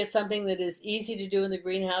greenhouse, you get something that is easy to do in the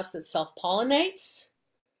greenhouse that self-pollinates.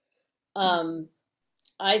 Um,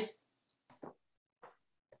 I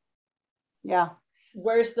Yeah.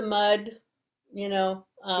 Where's the mud? Yeah.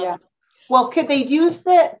 Well, could they use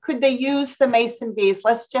the mason bees?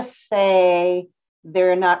 Let's just say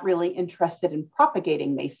they're not really interested in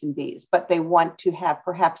propagating mason bees, but they want to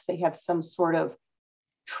perhaps they have some sort of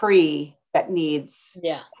tree that needs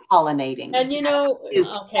pollinating. And is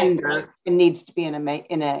tender and needs to be in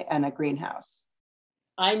a greenhouse.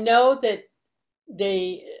 I know that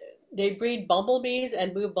they breed bumblebees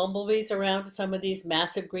and move bumblebees around to some of these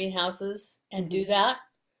massive greenhouses and do that.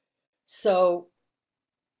 So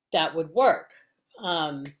that would work.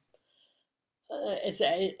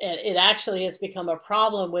 It actually has become a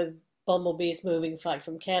problem with bumblebees moving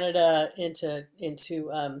from Canada into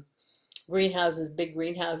greenhouses, big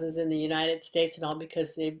greenhouses in the United States and all,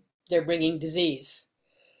 because they're bringing disease.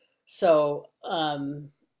 So,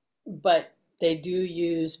 but they do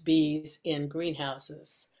use bees in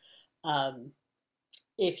greenhouses.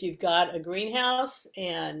 If you've got a greenhouse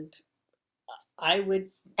and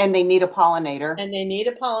they need a pollinator.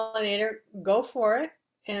 Go for it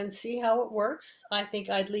and see how it works. I think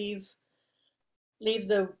I'd leave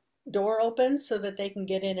the door open so that they can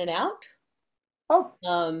get in and out. Oh.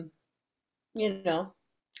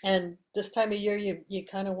 And this time of year you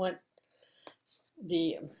kind of want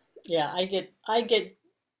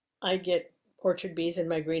I get orchard bees in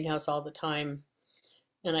my greenhouse all the time,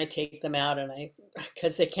 and I take them out, and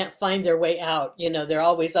because they can't find their way out. They're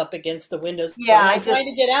always up against the windows. Yeah, I'm trying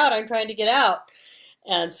to get out.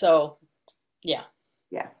 And so, yeah.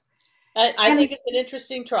 I think it's an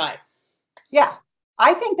interesting try. Yeah,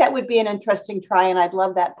 I think that would be an interesting try, and I'd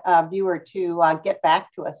love that viewer to get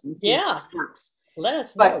back to us and see if it works. Let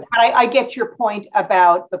us know. But I get your point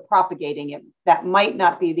about the propagating it. That might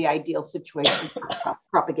not be the ideal situation for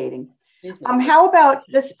propagating. How about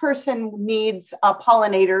this person needs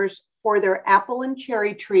pollinators for their apple and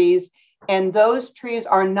cherry trees, and those trees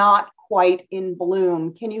are not quite in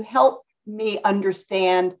bloom. Can you help me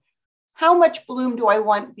understand how much bloom do I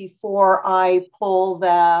want before I pull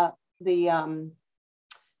the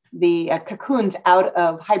cocoons out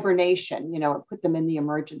of hibernation, and put them in the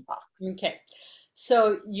emergent box? Okay.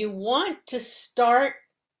 So you want to start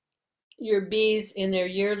your bees in their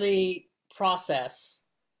yearly process.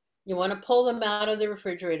 You want to pull them out of the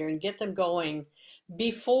refrigerator and get them going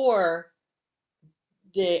before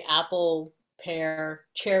the apple, pear,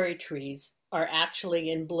 cherry trees are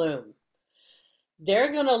actually in bloom.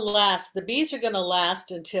 The bees are going to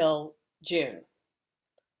last until June.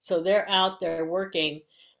 So they're out there working.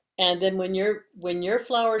 And then when your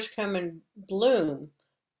flowers come and bloom,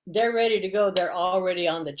 they're ready to go. They're already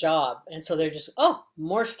on the job. And so they're just,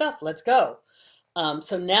 more stuff, let's go.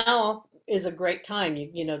 So now is a great time.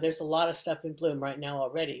 There's a lot of stuff in bloom right now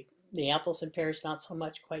already. The apples and pears, not so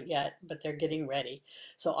much quite yet, but they're getting ready.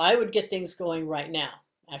 So I would get things going right now.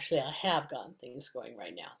 Actually, I have gotten things going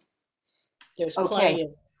right now. There's plenty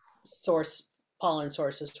of pollen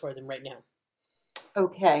sources for them right now.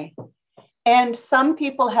 Okay. And some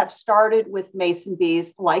people have started with mason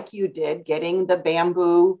bees like you did, getting the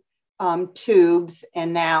bamboo tubes,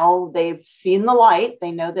 and now they've seen the light.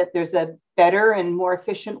 They know that there's a better and more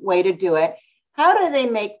efficient way to do it. How do they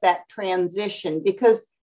make that transition? Because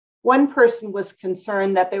one person was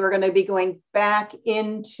concerned that they were going to be going back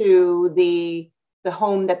into the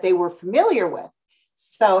home that they were familiar with.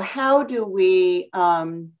 So how do we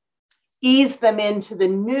ease them into the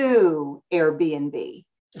new Airbnb?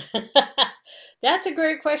 That's a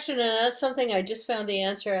great question, and that's something I just found the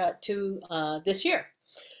answer out to this year.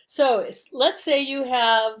 So let's say you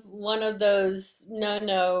have one of those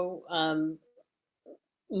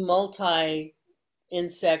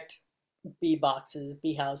multi-insect bee boxes,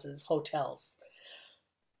 bee houses, hotels,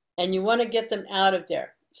 and you want to get them out of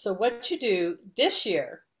there. So what you do this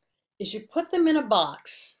year is you put them in a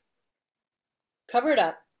box, cover it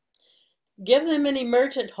up, give them an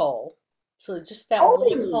emergent hole, so just that one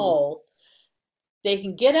Oh, hole, they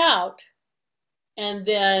can get out, and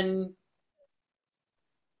then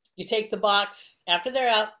you take the box, after they're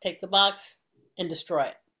out, take the box and destroy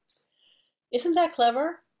it. Isn't that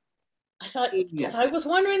clever? I thought, because I yes. was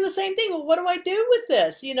wondering the same thing. Well, what do I do with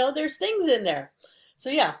this? You know, there's things in there. So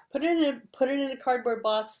yeah, put it in a cardboard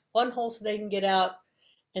box, one hole so they can get out,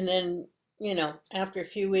 and then, after a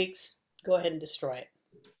few weeks, go ahead and destroy it.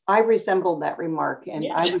 I resembled that remark, and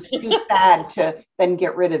Yeah. I was too sad to then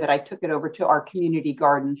get rid of it. I took it over to our community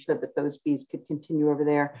garden so that those bees could continue over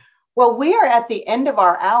there. Well, we are at the end of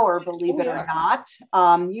our hour, believe it or not.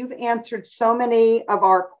 You've answered so many of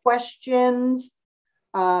our questions.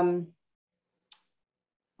 I'm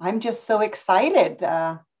just so excited,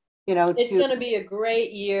 It's going to be a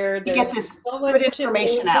great year. to get There's this so good much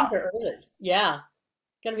information out. early. Yeah,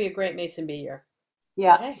 going to be a great Mason bee year.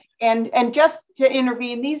 Yeah. Okay. And just to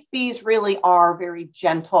intervene, these bees really are very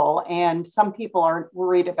gentle, and some people are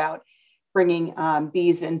worried about bringing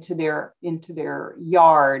bees into their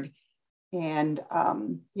yard. And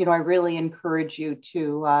I really encourage you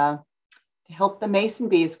to help the mason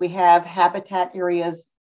bees. We have habitat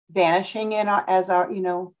areas vanishing as our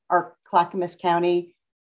Clackamas County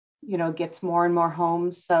gets more and more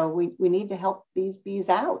homes. So we need to help these bees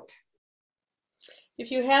out. If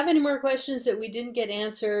you have any more questions that we didn't get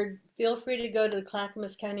answered, feel free to go to the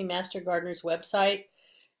Clackamas County Master Gardeners website,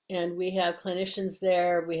 and we have clinicians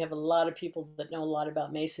there. We have a lot of people that know a lot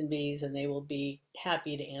about mason bees, and they will be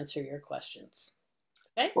happy to answer your questions.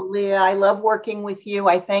 Okay? Well, Leah, I love working with you.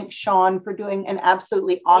 I thank Sean for doing an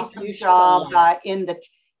absolutely awesome job in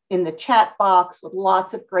the chat box with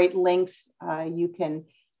lots of great links. You can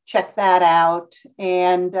check that out,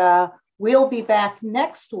 and we'll be back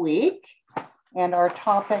next week. And our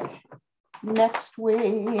topic next week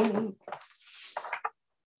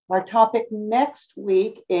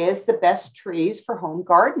is the best trees for home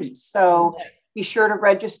gardens. So be sure to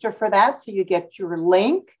register for that so you get your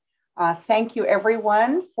link. Thank you,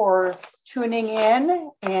 everyone, for tuning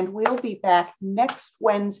in. And we'll be back next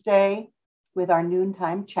Wednesday with our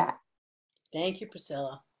noontime chat. Thank you,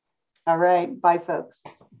 Priscilla. All right. Bye, folks.